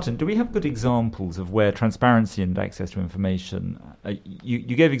 Martin, do we have good examples of where transparency and access to information, you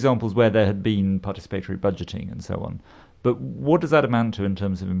gave examples where there had been participatory budgeting and so on, but what does that amount to in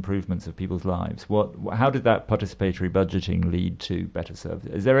terms of improvements of people's lives? How did that participatory budgeting lead to better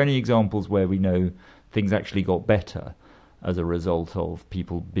service? Is there any examples where we know things actually got better as a result of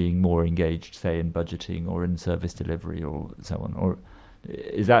people being more engaged, say, in budgeting or in service delivery or so on? Or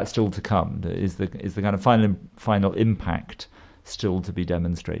is that still to come? Is the kind of final impact still to be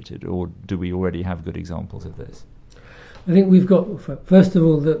demonstrated, or do we already have good examples of this? I think we've got, first of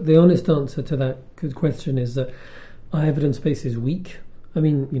all, the honest answer to that good question is that our evidence base is weak. I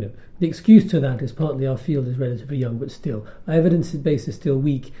mean, the excuse to that is partly our field is relatively young, but still, our evidence base is still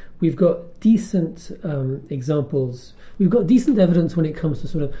weak. We've got decent examples. We've got decent evidence when it comes to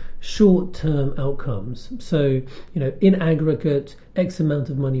sort of short-term outcomes. So, in aggregate, X amount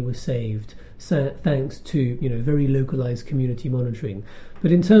of money was saved thanks to, very localized community monitoring.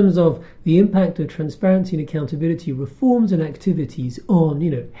 But in terms of the impact of transparency and accountability reforms and activities on,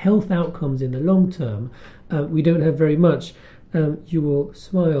 health outcomes in the long term, we don't have very much. You will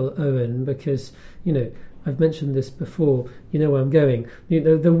smile, Owen, because, I've mentioned this before, you know where I'm going.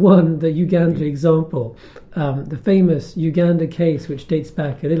 The Uganda example, the famous Uganda case, which dates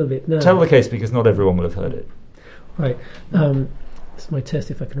back a little bit now. Tell the case, because not everyone will have heard it. Right. It's my test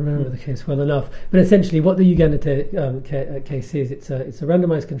if I can remember the case well enough. But essentially what the Uganda case is, it's a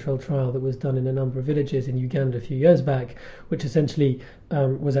randomized controlled trial that was done in a number of villages in Uganda a few years back, which essentially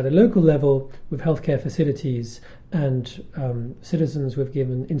was at a local level with healthcare facilities, and citizens were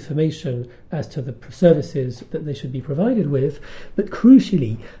given information as to the services that they should be provided with. But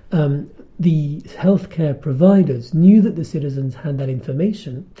crucially, the healthcare providers knew that the citizens had that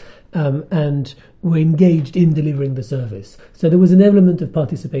information and were engaged in delivering the service. So there was an element of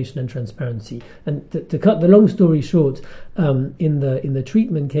participation and transparency. And to cut the long story short, in the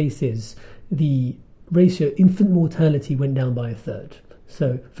treatment cases, the ratio infant mortality went down by a third.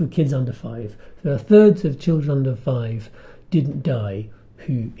 So for kids under 5, so a third of children under 5 didn't die,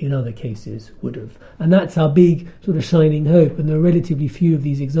 who in other cases would have. And that's our big sort of shining hope, and there are relatively few of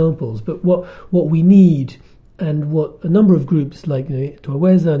these examples. But what we need, and what a number of groups like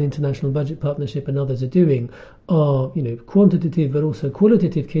Twaweza and International Budget Partnership and others are doing, are quantitative but also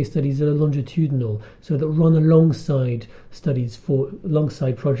qualitative case studies that are longitudinal, so that run alongside studies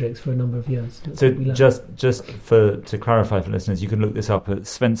alongside projects for a number of years. So just to clarify for listeners, you can look this up.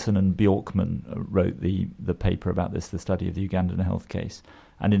 Svensson and Bjorkman wrote the paper about this, the study of the Ugandan health case.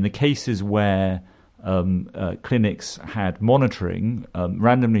 And in the cases where clinics had monitoring,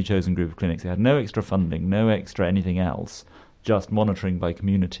 randomly chosen group of clinics, they had no extra funding, no extra anything else, just monitoring by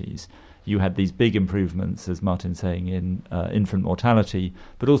communities. You had these big improvements, as Martin's saying, in infant mortality,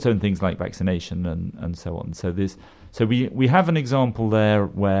 but also in things like vaccination and so on. So we have an example there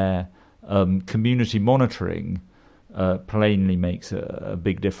where community monitoring plainly makes a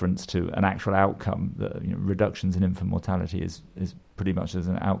big difference to an actual outcome. Reductions in infant mortality is pretty much as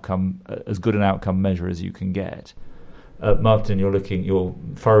good an outcome measure as you can get. Martin, you're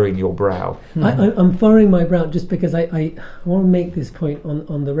furrowing your brow. I'm furrowing my brow just because I want to make this point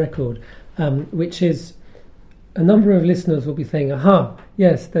on the record, which is a number of listeners will be saying, aha,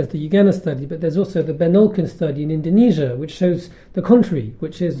 yes, there's the Uganda study, but there's also the Ben Olken study in Indonesia, which shows the contrary,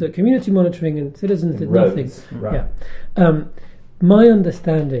 which is that community monitoring and citizens did nothing. Right. Yeah. My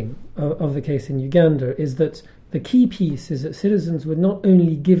understanding of the case in Uganda is that the key piece is that citizens were not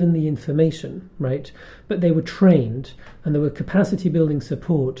only given the information, right, but they were trained, and there were capacity building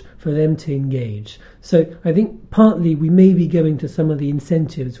support for them to engage. So I think partly we may be going to some of the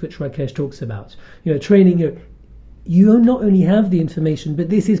incentives which Rakesh talks about. Training. You not only have the information, but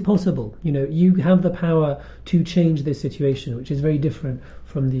this is possible. You have the power to change this situation, which is very different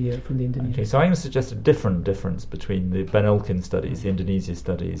from the Indonesian. Okay, so I'm going to suggest a different difference between the Ben Olken studies, the Indonesia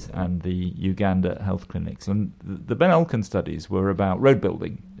studies, and the Uganda health clinics. And the Ben Olken studies were about road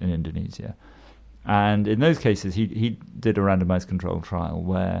building in Indonesia, and in those cases, he did a randomized control trial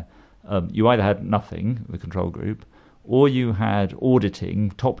where you either had nothing, the control group, or you had auditing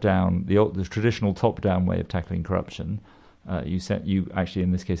top-down, the traditional top-down way of tackling corruption. You actually,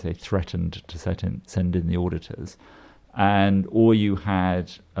 in this case, they threatened to send in the auditors, or you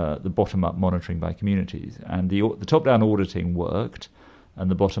had the bottom-up monitoring by communities. And the top-down auditing worked,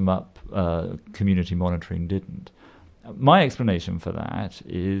 and the bottom-up community monitoring didn't. My explanation for that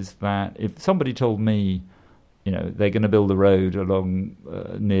is that if somebody told me, they're going to build a road along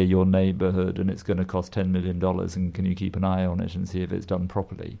near your neighbourhood and it's going to cost $10 million, and can you keep an eye on it and see if it's done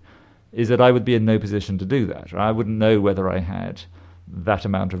properly, is that I would be in no position to do that. I wouldn't know whether I had that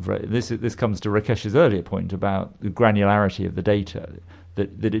amount of... This comes to Rakesh's earlier point about the granularity of the data,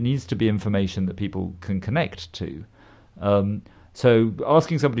 that it needs to be information that people can connect to. So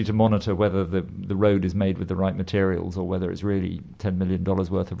asking somebody to monitor whether the road is made with the right materials or whether it's really $10 million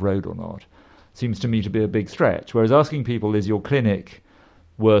worth of road or not seems to me to be a big stretch. Whereas asking people, is your clinic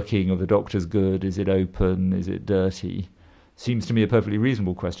working, or the doctor's good, is it open, is it dirty, seems to me a perfectly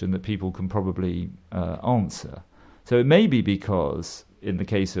reasonable question that people can probably answer. So it may be because, in the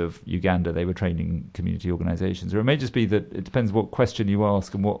case of Uganda, they were training community organisations, or it may just be that it depends what question you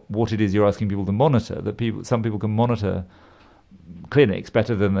ask and what it is you're asking people to monitor, that some people can monitor clinics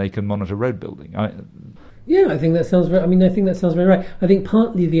better than they can monitor road building. I think that sounds very. I think that sounds very right. I think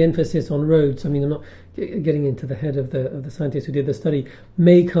partly the emphasis on roads. I'm not getting into the head of the scientists who did the study.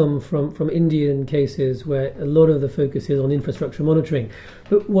 May come from Indian cases where a lot of the focus is on infrastructure monitoring.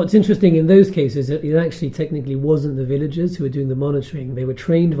 But what's interesting in those cases is it actually technically wasn't the villagers who were doing the monitoring. They were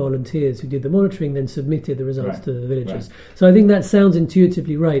trained volunteers who did the monitoring, then submitted the results to the villagers. Right. So I think that sounds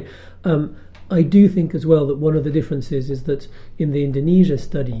intuitively right. I do think as well that one of the differences is that in the Indonesia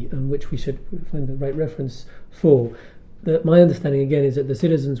study, which we should find the right reference for, that my understanding again is that the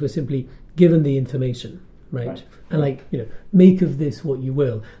citizens were simply given the information, right? And make of this what you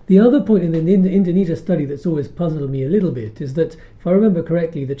will. The other point in the Indonesia study that's always puzzled me a little bit is that, if I remember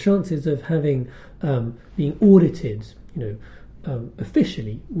correctly, the chances of having being audited,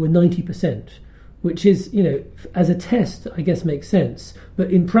 officially were 90%. Which is, as a test, I guess makes sense, but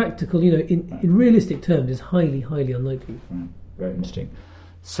in practical, in realistic terms, is highly, highly unlikely. Very interesting.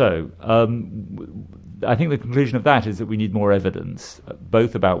 So, I think the conclusion of that is that we need more evidence,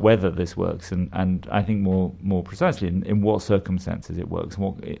 both about whether this works and I think more precisely in what circumstances it works,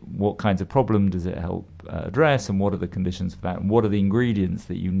 what kinds of problem does it help address, and what are the conditions for that, and what are the ingredients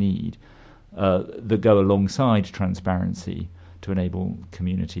that you need that go alongside transparency to enable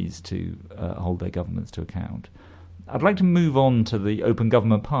communities to hold their governments to account. I'd like to move on to the Open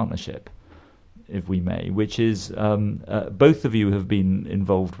Government Partnership, if we may, which is both of you have been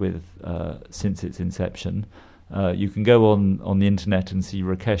involved with since its inception. You can go on the internet and see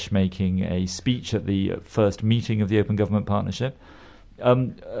Rakesh making a speech at the first meeting of the Open Government Partnership.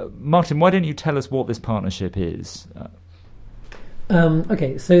 Martin, why don't you tell us what this partnership is?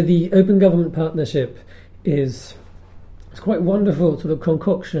 Okay, so the Open Government Partnership is quite wonderful sort of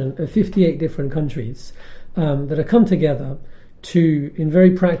concoction of 58 different countries that have come together to, in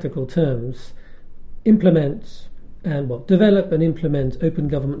very practical terms, develop and implement open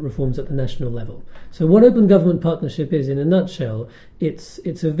government reforms at the national level. So what Open Government Partnership is, in a nutshell, it's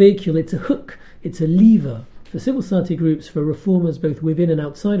a vehicle, it's a hook, it's a lever for civil society groups, for reformers both within and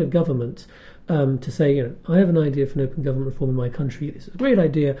outside of government, to say, I have an idea for an open government reform in my country, this is a great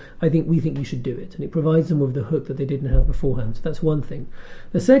idea, we think you should do it. And it provides them with the hook that they didn't have beforehand. So that's one thing.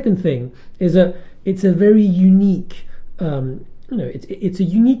 The second thing is that it's a very unique it's a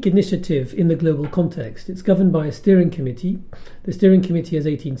unique initiative in the global context. It's governed by a steering committee. The steering committee has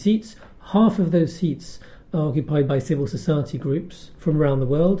 18 seats. Half of those seats are occupied by civil society groups from around the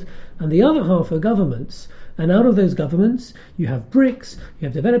world, and the other half are governments. And out of those governments, you have BRICS, you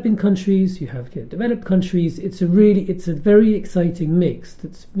have developing countries, you have developed countries. It's a very exciting mix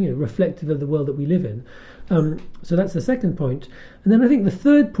that's reflective of the world that we live in. So that's the second point. And then I think the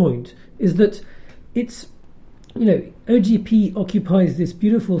third point is that it's OGP occupies this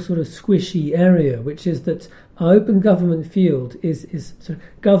beautiful sort of squishy area, which is that our open government field is sort of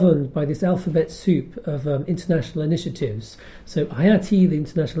governed by this alphabet soup of international initiatives. So IATI, the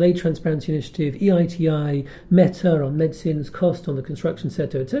International Aid Transparency Initiative, EITI, META on medicines, COST on the construction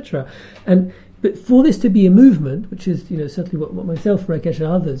sector, etc. But for this to be a movement, which is certainly what myself, Rakesh, and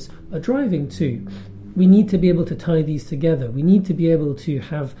others are driving to, we need to be able to tie these together. We need to be able to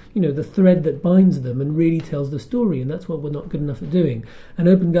have, the thread that binds them and really tells the story, and that's what we're not good enough at doing. An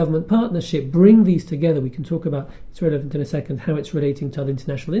Open Government Partnership bring these together. We can talk about, it's relevant in a second, how it's relating to other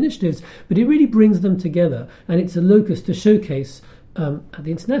international initiatives, but it really brings them together, and it's a locus to showcase at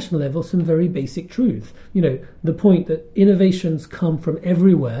the international level some very basic truth. The point that innovations come from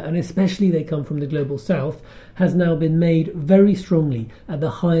everywhere, and especially they come from the global south, has now been made very strongly at the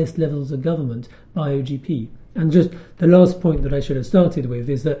highest levels of government by OGP. And just the last point that I should have started with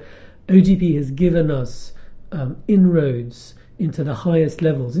is that OGP has given us inroads into the highest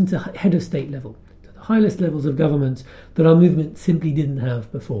levels, into head of state level, to the highest levels of government that our movement simply didn't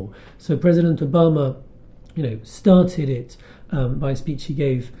have before. So President Obama started it by a speech he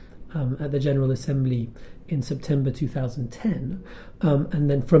gave at the General Assembly in September 2010, and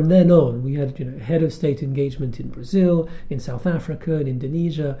then from then on we had head of state engagement in Brazil, in South Africa, in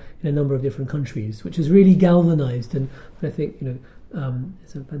Indonesia, in a number of different countries, which has really galvanized, and I think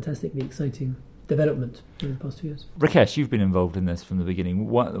it's a fantastically exciting development in the past 2 years. Rakesh, you've been involved in this from the beginning.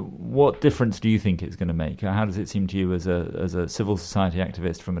 What difference do you think it's going to make? How does it seem to you as a civil society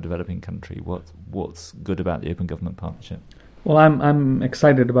activist from a developing country? What's good about the Open Government Partnership? Well, I'm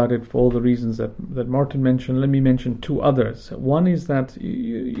excited about it for all the reasons that Martin mentioned. Let me mention two others. One is that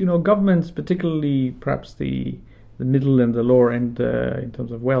governments, particularly perhaps the middle and the lower end in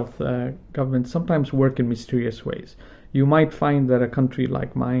terms of wealth, governments sometimes work in mysterious ways. You might find that a country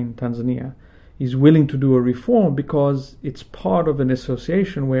like mine, Tanzania, is willing to do a reform because it's part of an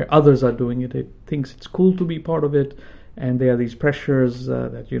association where others are doing it. It thinks it's cool to be part of it, and there are these pressures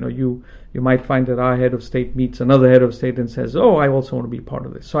that you might find that our head of state meets another head of state and says, "Oh, I also want to be part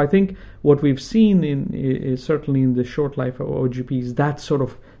of this." So I think what we've seen is certainly in the short life of OGP is that sort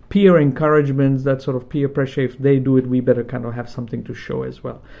of peer encouragement, that sort of peer pressure. If they do it, we better kind of have something to show as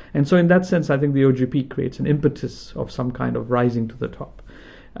well. And so in that sense, I think the OGP creates an impetus of some kind of rising to the top,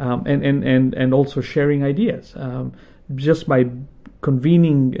 and also sharing ideas. Just by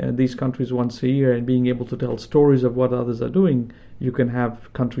convening these countries once a year and being able to tell stories of what others are doing, you can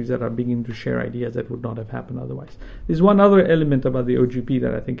have countries that are beginning to share ideas that would not have happened otherwise. There's one other element about the OGP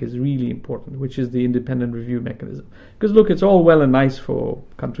that I think is really important, which is the independent review mechanism. Because look, it's all well and nice for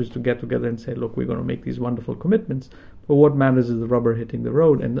countries to get together and say, look, we're going to make these wonderful commitments, but what matters is the rubber hitting the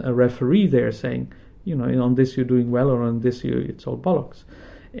road and a referee there saying, on this you're doing well, or on this it's all bollocks.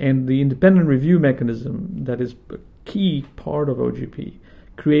 And the independent review mechanism that is a key part of OGP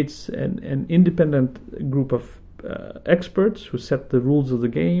creates an independent group of experts who set the rules of the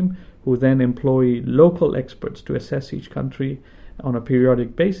game, who then employ local experts to assess each country on a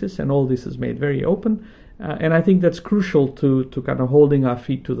periodic basis, and all this is made very open. And I think that's crucial to kind of holding our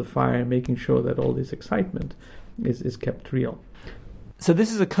feet to the fire and making sure that all this excitement is kept real. So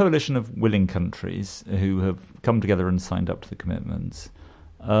this is a coalition of willing countries who have come together and signed up to the commitments.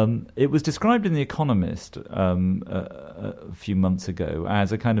 It was described in The Economist a few months ago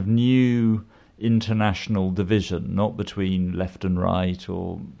as a kind of new international division, not between left and right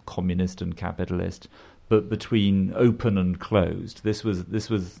or communist and capitalist, but between open and closed. This was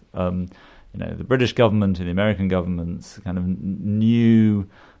the British government and the American government's kind of new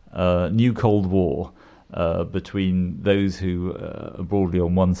Cold War. Between those who are broadly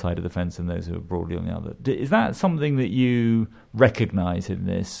on one side of the fence and those who are broadly on the other. Is that something that you recognise in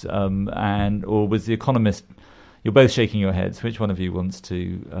this? Or was The Economist... You're both shaking your heads. Which one of you wants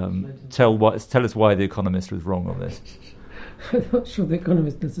to tell us why The Economist was wrong on this? I'm not sure The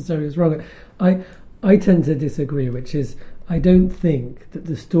Economist necessarily is wrong. I tend to disagree, which is I don't think that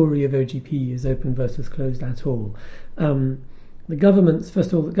the story of OGP is open versus closed at all. The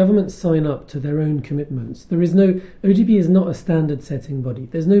governments sign up to their own commitments. OGP is not a standard setting body.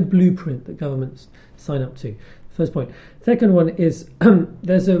 There's no blueprint that governments sign up to. First point. Second one is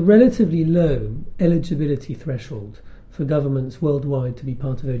there's a relatively low eligibility threshold for governments worldwide to be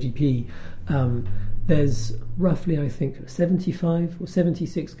part of OGP. There's roughly, I think, 75 or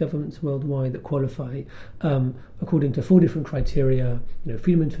 76 governments worldwide that qualify according to 4 different criteria,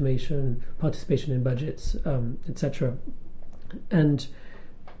 freedom of information, participation in budgets, etc. And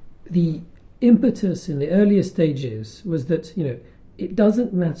the impetus in the earlier stages was that, it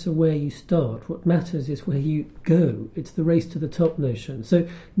doesn't matter where you start. What matters is where you go. It's the race to the top notion. So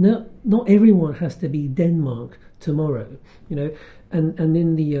not everyone has to be Denmark tomorrow, And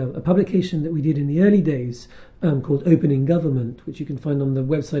in a publication that we did in the early days called Opening Government, which you can find on the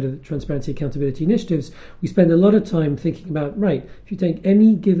website of the Transparency Accountability Initiatives, we spend a lot of time thinking about, if you take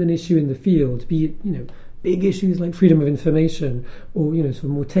any given issue in the field, be it, big issues like freedom of information, or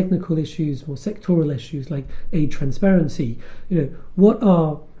some more technical issues, more sectoral issues like aid transparency. What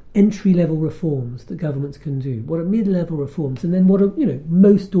are entry-level reforms that governments can do? What are mid-level reforms? And then what are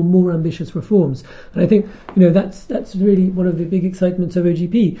most or more ambitious reforms? And I think that's really one of the big excitements of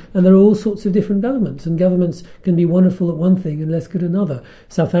OGP. And there are all sorts of different governments, and governments can be wonderful at one thing and less good at another.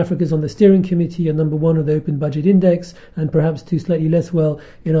 South Africa's on the steering committee and number 1 of the Open Budget Index, and perhaps do slightly less well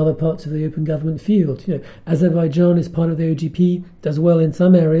in other parts of the open government field. Azerbaijan is part of the OGP, does well in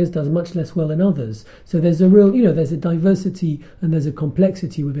some areas, does much less well in others. So there's a real, there's a diversity and there's a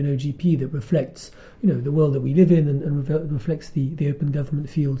complexity within OGP that reflects, the world that we live in and reflects the open government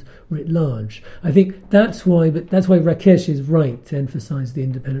field writ large. I think that's why Rakesh is right to emphasise the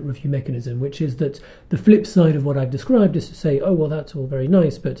independent review mechanism, which is that the flip side of what I've described is to say, oh, well, that's all very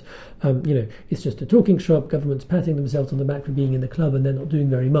nice, but, it's just a talking shop, governments patting themselves on the back for being in the club and they're not doing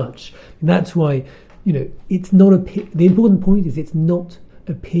very much. And that's why, it's not the important point is it's not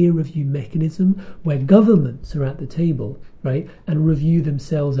a peer review mechanism where governments are at the table, right, and review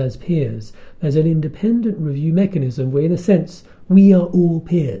themselves as peers. There's an independent review mechanism where, in a sense, we are all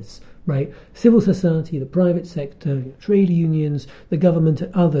peers, right? Civil society, the private sector, trade unions, the government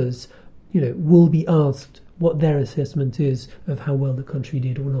and others, will be asked what their assessment is of how well the country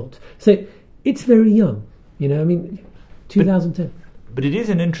did or not. So it's very young, 2010. But it is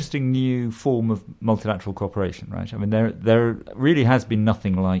an interesting new form of multilateral cooperation, right? I mean, there really has been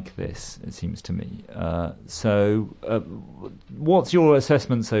nothing like this, it seems to me. What's your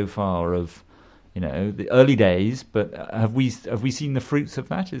assessment so far of, the early days? But have we seen the fruits of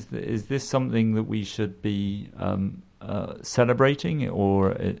that? Is this something that we should be celebrating,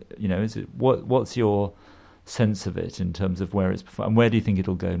 or is it what's your sense of it in terms of where it's and where do you think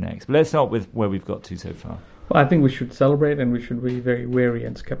it'll go next? But let's start with where we've got to so far. Well, I think we should celebrate, and we should be very wary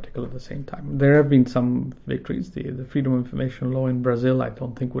and skeptical at the same time. There have been some victories. The freedom of information law in Brazil, I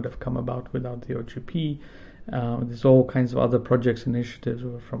don't think would have come about without the OGP. There's all kinds of other projects, initiatives,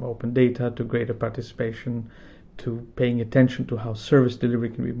 from open data to greater participation to paying attention to how service delivery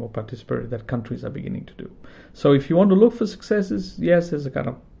can be more participatory that countries are beginning to do. So if you want to look for successes, yes, there's a kind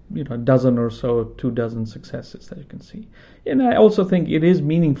of a dozen or so, 24 successes that you can see. And I also think it is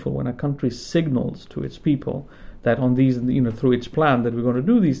meaningful when a country signals to its people that on these, through its plan that we're going to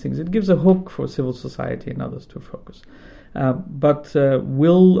do these things. It gives a hook for civil society and others to focus. But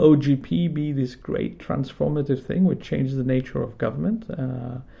will OGP be this great transformative thing which changes the nature of government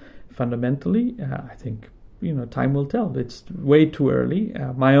fundamentally? I think, time will tell. It's way too early.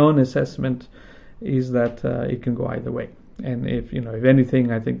 My own assessment is that it can go either way. And if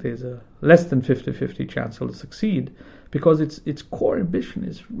anything, I think there's a less than 50-50 chance it'll succeed, because its core ambition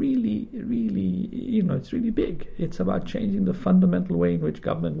is really, really, it's really big. It's about changing the fundamental way in which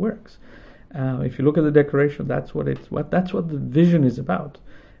government works. If you look at the declaration, that's what the vision is about.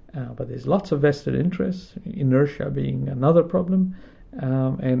 But there's lots of vested interests, inertia being another problem,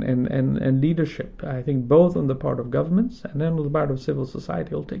 and leadership. I think both on the part of governments and then on the part of civil society,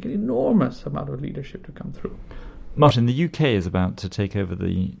 it'll take an enormous amount of leadership to come through. Martin, the UK is about to take over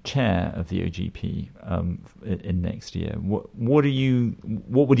the chair of the OGP in next year. What would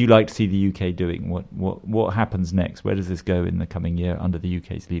you like to see the UK doing? What happens next? Where does this go in the coming year under the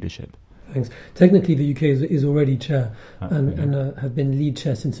UK's leadership? Thanks. Technically, the UK is already chair and have been lead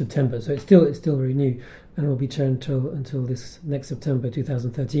chair since September, so it's still very new, and will be chair until this next September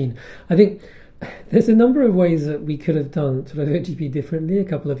 2013. I think there's a number of ways that we could have done sort of OGP differently a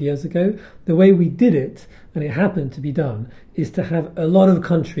couple of years ago. The way we did it, and it happened to be done, is to have a lot of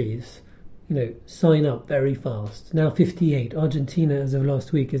countries, sign up very fast. Now 58. Argentina, as of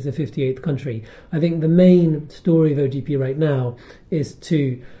last week, is the 58th country. I think the main story of OGP right now is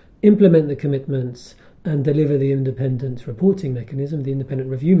to implement the commitments and deliver the independent reporting mechanism, the independent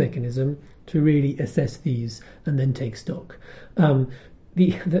review mechanism, to really assess these and then take stock.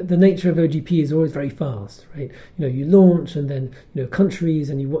 The nature of OGP is always very fast, right? You launch and then countries,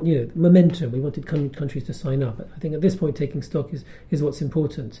 and you want momentum. We wanted countries to sign up. I think at this point taking stock is what's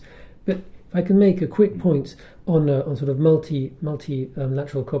important. But if I can make a quick point on sort of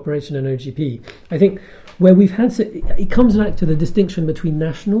multilateral cooperation and OGP, I think where we've had it comes back to the distinction between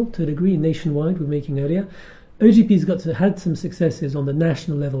national, to a degree, and nationwide. We were making earlier. OGP's had some successes on the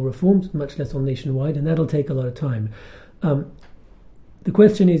national level reforms, much less on nationwide, and that'll take a lot of time. The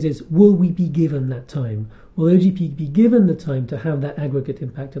question is will we be given that time? Will OGP be given the time to have that aggregate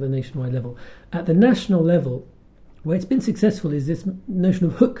impact at the nationwide level? At the national level, where it's been successful is this notion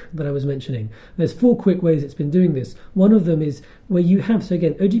of hook that I was mentioning. There's 4 quick ways it's been doing this. One of them is where you have, so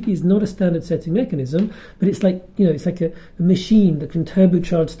again, OGP is not a standard setting mechanism, but it's like, it's like a machine that can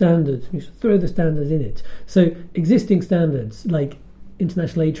turbocharge standards. You should throw the standards in it. So existing standards like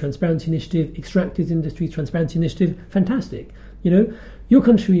International Aid Transparency Initiative, Extractive Industries Transparency Initiative, fantastic. Your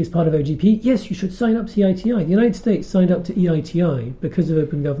country is part of OGP. Yes, you should sign up to EITI. The United States signed up to EITI because of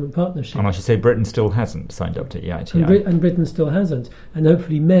Open Government Partnership. And I should say Britain still hasn't signed up to EITI. And Britain still hasn't. And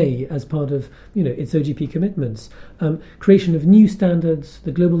hopefully may as part of its OGP commitments. Creation of new standards,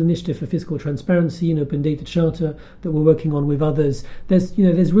 the Global Initiative for Fiscal Transparency and Open Data Charter that we're working on with others. There's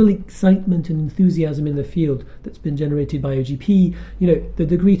real excitement and enthusiasm in the field that's been generated by OGP. The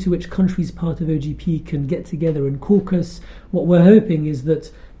degree to which countries part of OGP can get together and caucus. What we're hoping is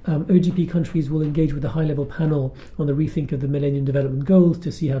that OGP countries will engage with a high-level panel on the rethink of the Millennium Development Goals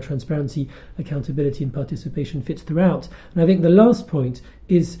to see how transparency, accountability and participation fits throughout. And I think the last point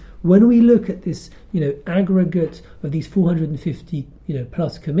is when we look at this aggregate of these 450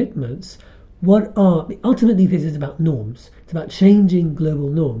 plus commitments, ultimately this is about norms. It's about changing global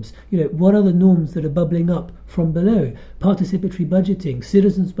norms. What are the norms that are bubbling up from below? Participatory budgeting,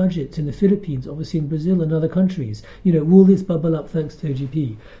 citizens' budgets in the Philippines, obviously in Brazil and other countries. Will this bubble up thanks to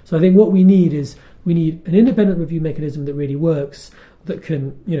OGP? So I think what we need is an independent review mechanism that really works, that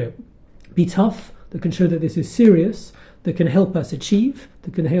can be tough, that can show that this is serious, that can help us achieve,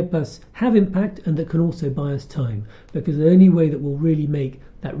 that can help us have impact, and that can also buy us time. Because the only way that will really make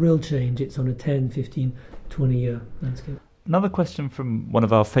that real change, it's on a 10, 15, 20-year landscape. Another question from one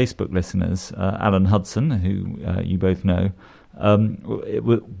of our Facebook listeners, Alan Hudson, who you both know.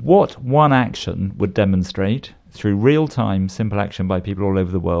 What one action would demonstrate, through real-time, simple action by people all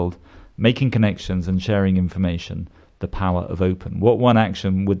over the world, making connections and sharing information, the power of open? What one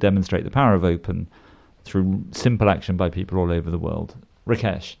action would demonstrate the power of open through simple action by people all over the world?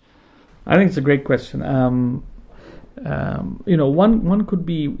 Rakesh? I think it's a great question. One could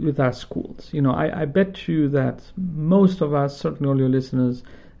be with our schools. I bet you that most of us, certainly all your listeners,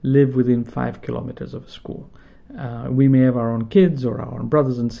 live within 5 kilometers of a school. We may have our own kids or our own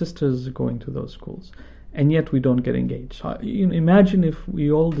brothers and sisters going to those schools, and yet we don't get engaged. So, imagine if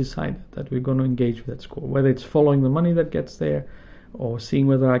we all decided that we're going to engage with that school, whether it's following the money that gets there, or seeing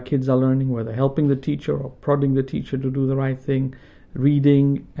whether our kids are learning, whether helping the teacher or prodding the teacher to do the right thing,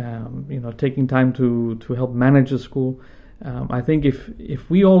 reading, taking time to help manage the school. I think if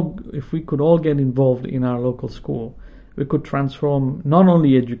we could all get involved in our local school, we could transform not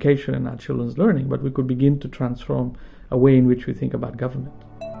only education and our children's learning, but we could begin to transform a way in which we think about government.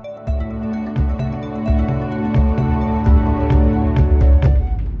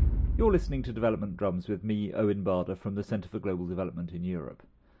 You're listening to Development Drums with me, Owen Barder, from the Centre for Global Development in Europe.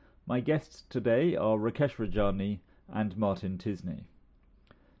 My guests today are Rakesh Rajani and Martin Tisney.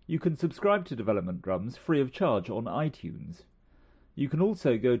 You can subscribe to Development Drums free of charge on iTunes. You can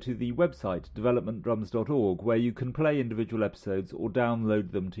also go to the website developmentdrums.org, where you can play individual episodes or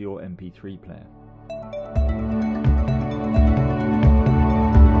download them to your MP3 player.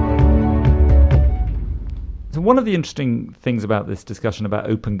 So one of the interesting things about this discussion about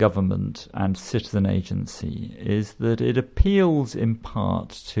open government and citizen agency is that it appeals in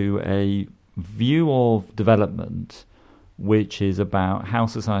part to a view of development which is about how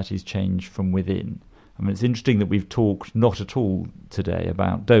societies change from within. I mean, it's interesting that we've talked not at all today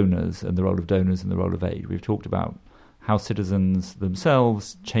about donors and the role of donors and the role of aid. We've talked about how citizens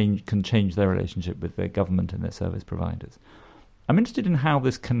themselves can change their relationship with their government and their service providers. I'm interested in how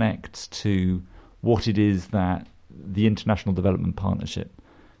this connects to what it is that the International Development Partnership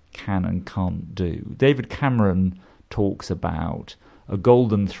can and can't do. David Cameron talks about a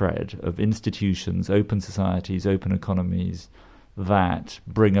golden thread of institutions, open societies, open economies that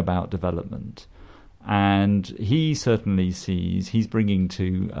bring about development. And he certainly sees, he's bringing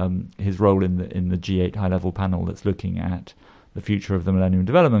to his role in the G8 high-level panel that's looking at the future of the Millennium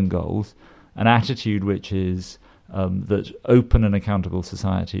Development Goals, an attitude which is that open and accountable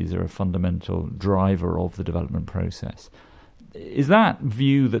societies are a fundamental driver of the development process. Is that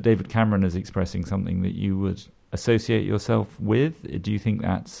view that David Cameron is expressing something that you would associate yourself with? Do you think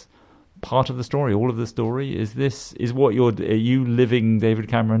that's part of the story, all of the story? Are you living David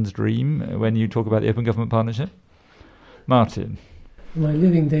Cameron's dream when you talk about the Open Government Partnership? Martin? Am I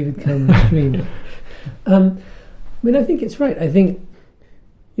living David Cameron's dream? I think it's right. I think,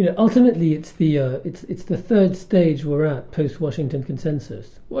 ultimately it's the third stage we're at post-Washington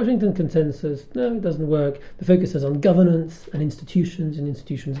Consensus. Washington Consensus, no, it doesn't work. The focus is on governance and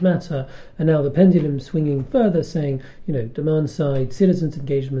institutions matter. And now the pendulum's swinging further, saying, demand side, citizens'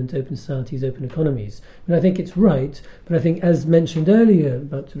 engagement, open societies, open economies. And I think it's right, but I think, as mentioned earlier,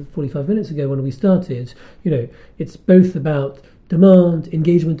 about 45 minutes ago when we started, it's both about demand,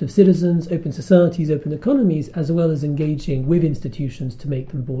 engagement of citizens, open societies, open economies, as well as engaging with institutions to make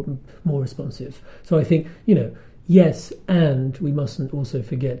them more responsive. So I think, yes, and we mustn't also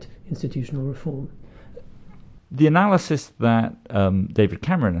forget institutional reform. The analysis that David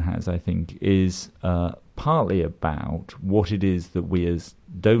Cameron has, I think, is partly about what it is that we as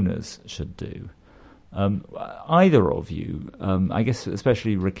donors should do. Either of you, I guess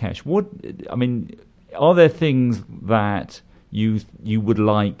especially Rakesh, are there things that you would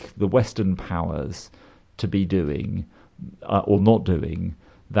like the Western powers to be doing or not doing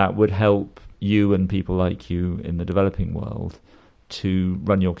that would help you and people like you in the developing world to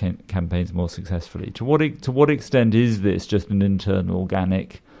run your campaigns more successfully? To what extent is this just an internal,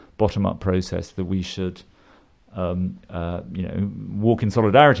 organic, bottom-up process that we should walk in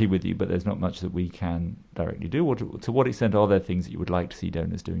solidarity with you, but there's not much that we can directly do? Or to what extent are there things that you would like to see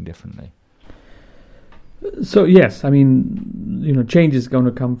donors doing differently? So yes, change is going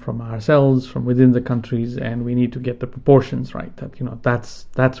to come from ourselves, from within the countries, and we need to get the proportions right.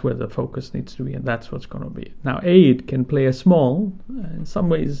 That's where the focus needs to be, and that's what's going to be. Now, aid can play a small, in some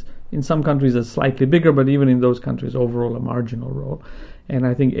ways, in some countries a slightly bigger, but even in those countries, overall a marginal role. And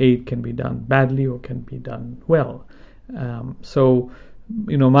I think aid can be done badly or can be done well.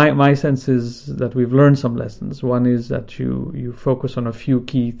 My sense is that we've learned some lessons. One is that you focus on a few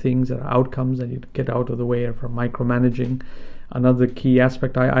key things that are outcomes, and you get out of the way from micromanaging. Another key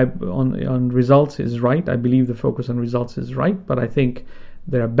aspect on results is right. I believe the focus on results is right, but I think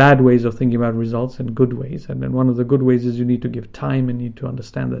there are bad ways of thinking about results and good ways. And then one of the good ways is you need to give time and need to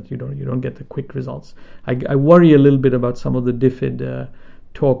understand that you don't get the quick results. I worry a little bit about some of the DFID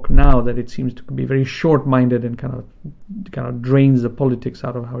talk now, that it seems to be very short-minded and kind of drains the politics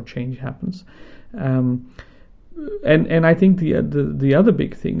out of how change happens. And I think the other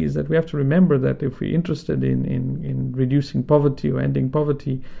big thing is that we have to remember that if we're interested in reducing poverty or ending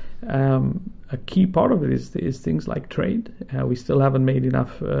poverty, a key part of it is things like trade. We still haven't made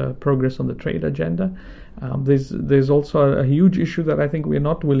enough progress on the trade agenda. There's also a huge issue that I think we're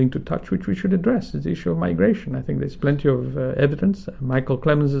not willing to touch, which we should address. It's the issue of migration. I think there's plenty of evidence. Michael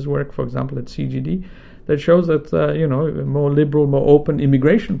Clemens' work, for example, at CGD, that shows that more liberal, more open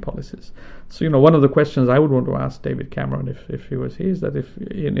immigration policies. So one of the questions I would want to ask David Cameron if he was here is that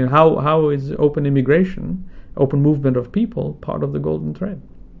how is open immigration, open movement of people, part of the golden thread?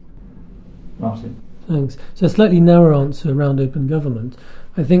 Martin. Thanks. So a slightly narrow answer around open government.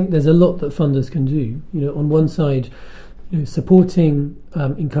 I think there's a lot that funders can do. On one side, supporting,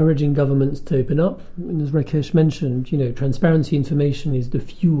 encouraging governments to open up. And as Rakesh mentioned, transparency information is the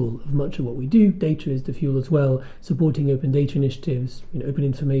fuel of much of what we do. Data is the fuel as well. Supporting open data initiatives, open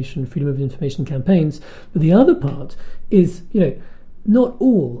information, freedom of information campaigns. But the other part is, not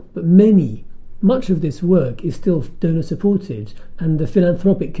all, but much of this work is still donor supported, and the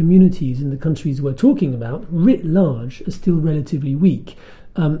philanthropic communities in the countries we're talking about, writ large, are still relatively weak.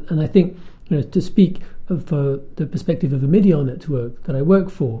 And I think, to speak for the perspective of the Omidyar network that I work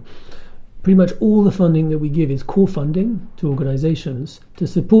for, pretty much all the funding that we give is core funding to organizations to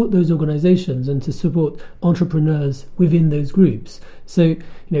support those organizations and to support entrepreneurs within those groups. So,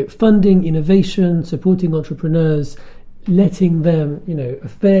 funding innovation, supporting entrepreneurs, letting them,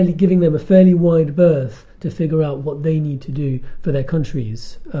 giving them a fairly wide berth to figure out what they need to do for their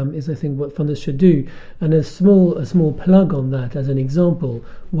countries is, I think, what funders should do. And a small plug on that, as an example,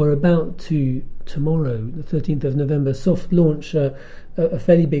 we're about to tomorrow, the 13th of November, soft launch a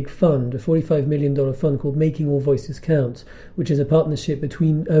fairly big fund, a $45 million fund called Making All Voices Count, which is a partnership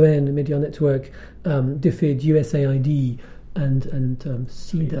between ON, Omidyar Network, DFID, USAID, and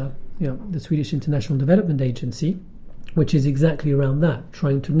SIDA, the Swedish International Development Agency, which is exactly around that,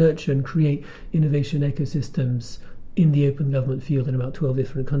 trying to nurture and create innovation ecosystems in the open government field in about 12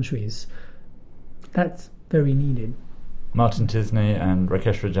 different countries. That's very needed. Martin Tisney and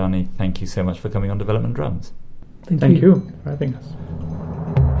Rakesh Rajani, thank you so much for coming on Development Drums. Thank you for having us.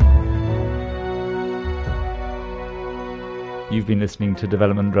 You've been listening to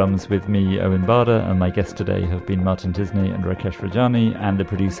Development Drums with me, Owen Barder, and my guests today have been Martin Tisney and Rakesh Rajani, and the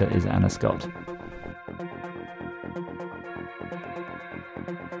producer is Anna Scott.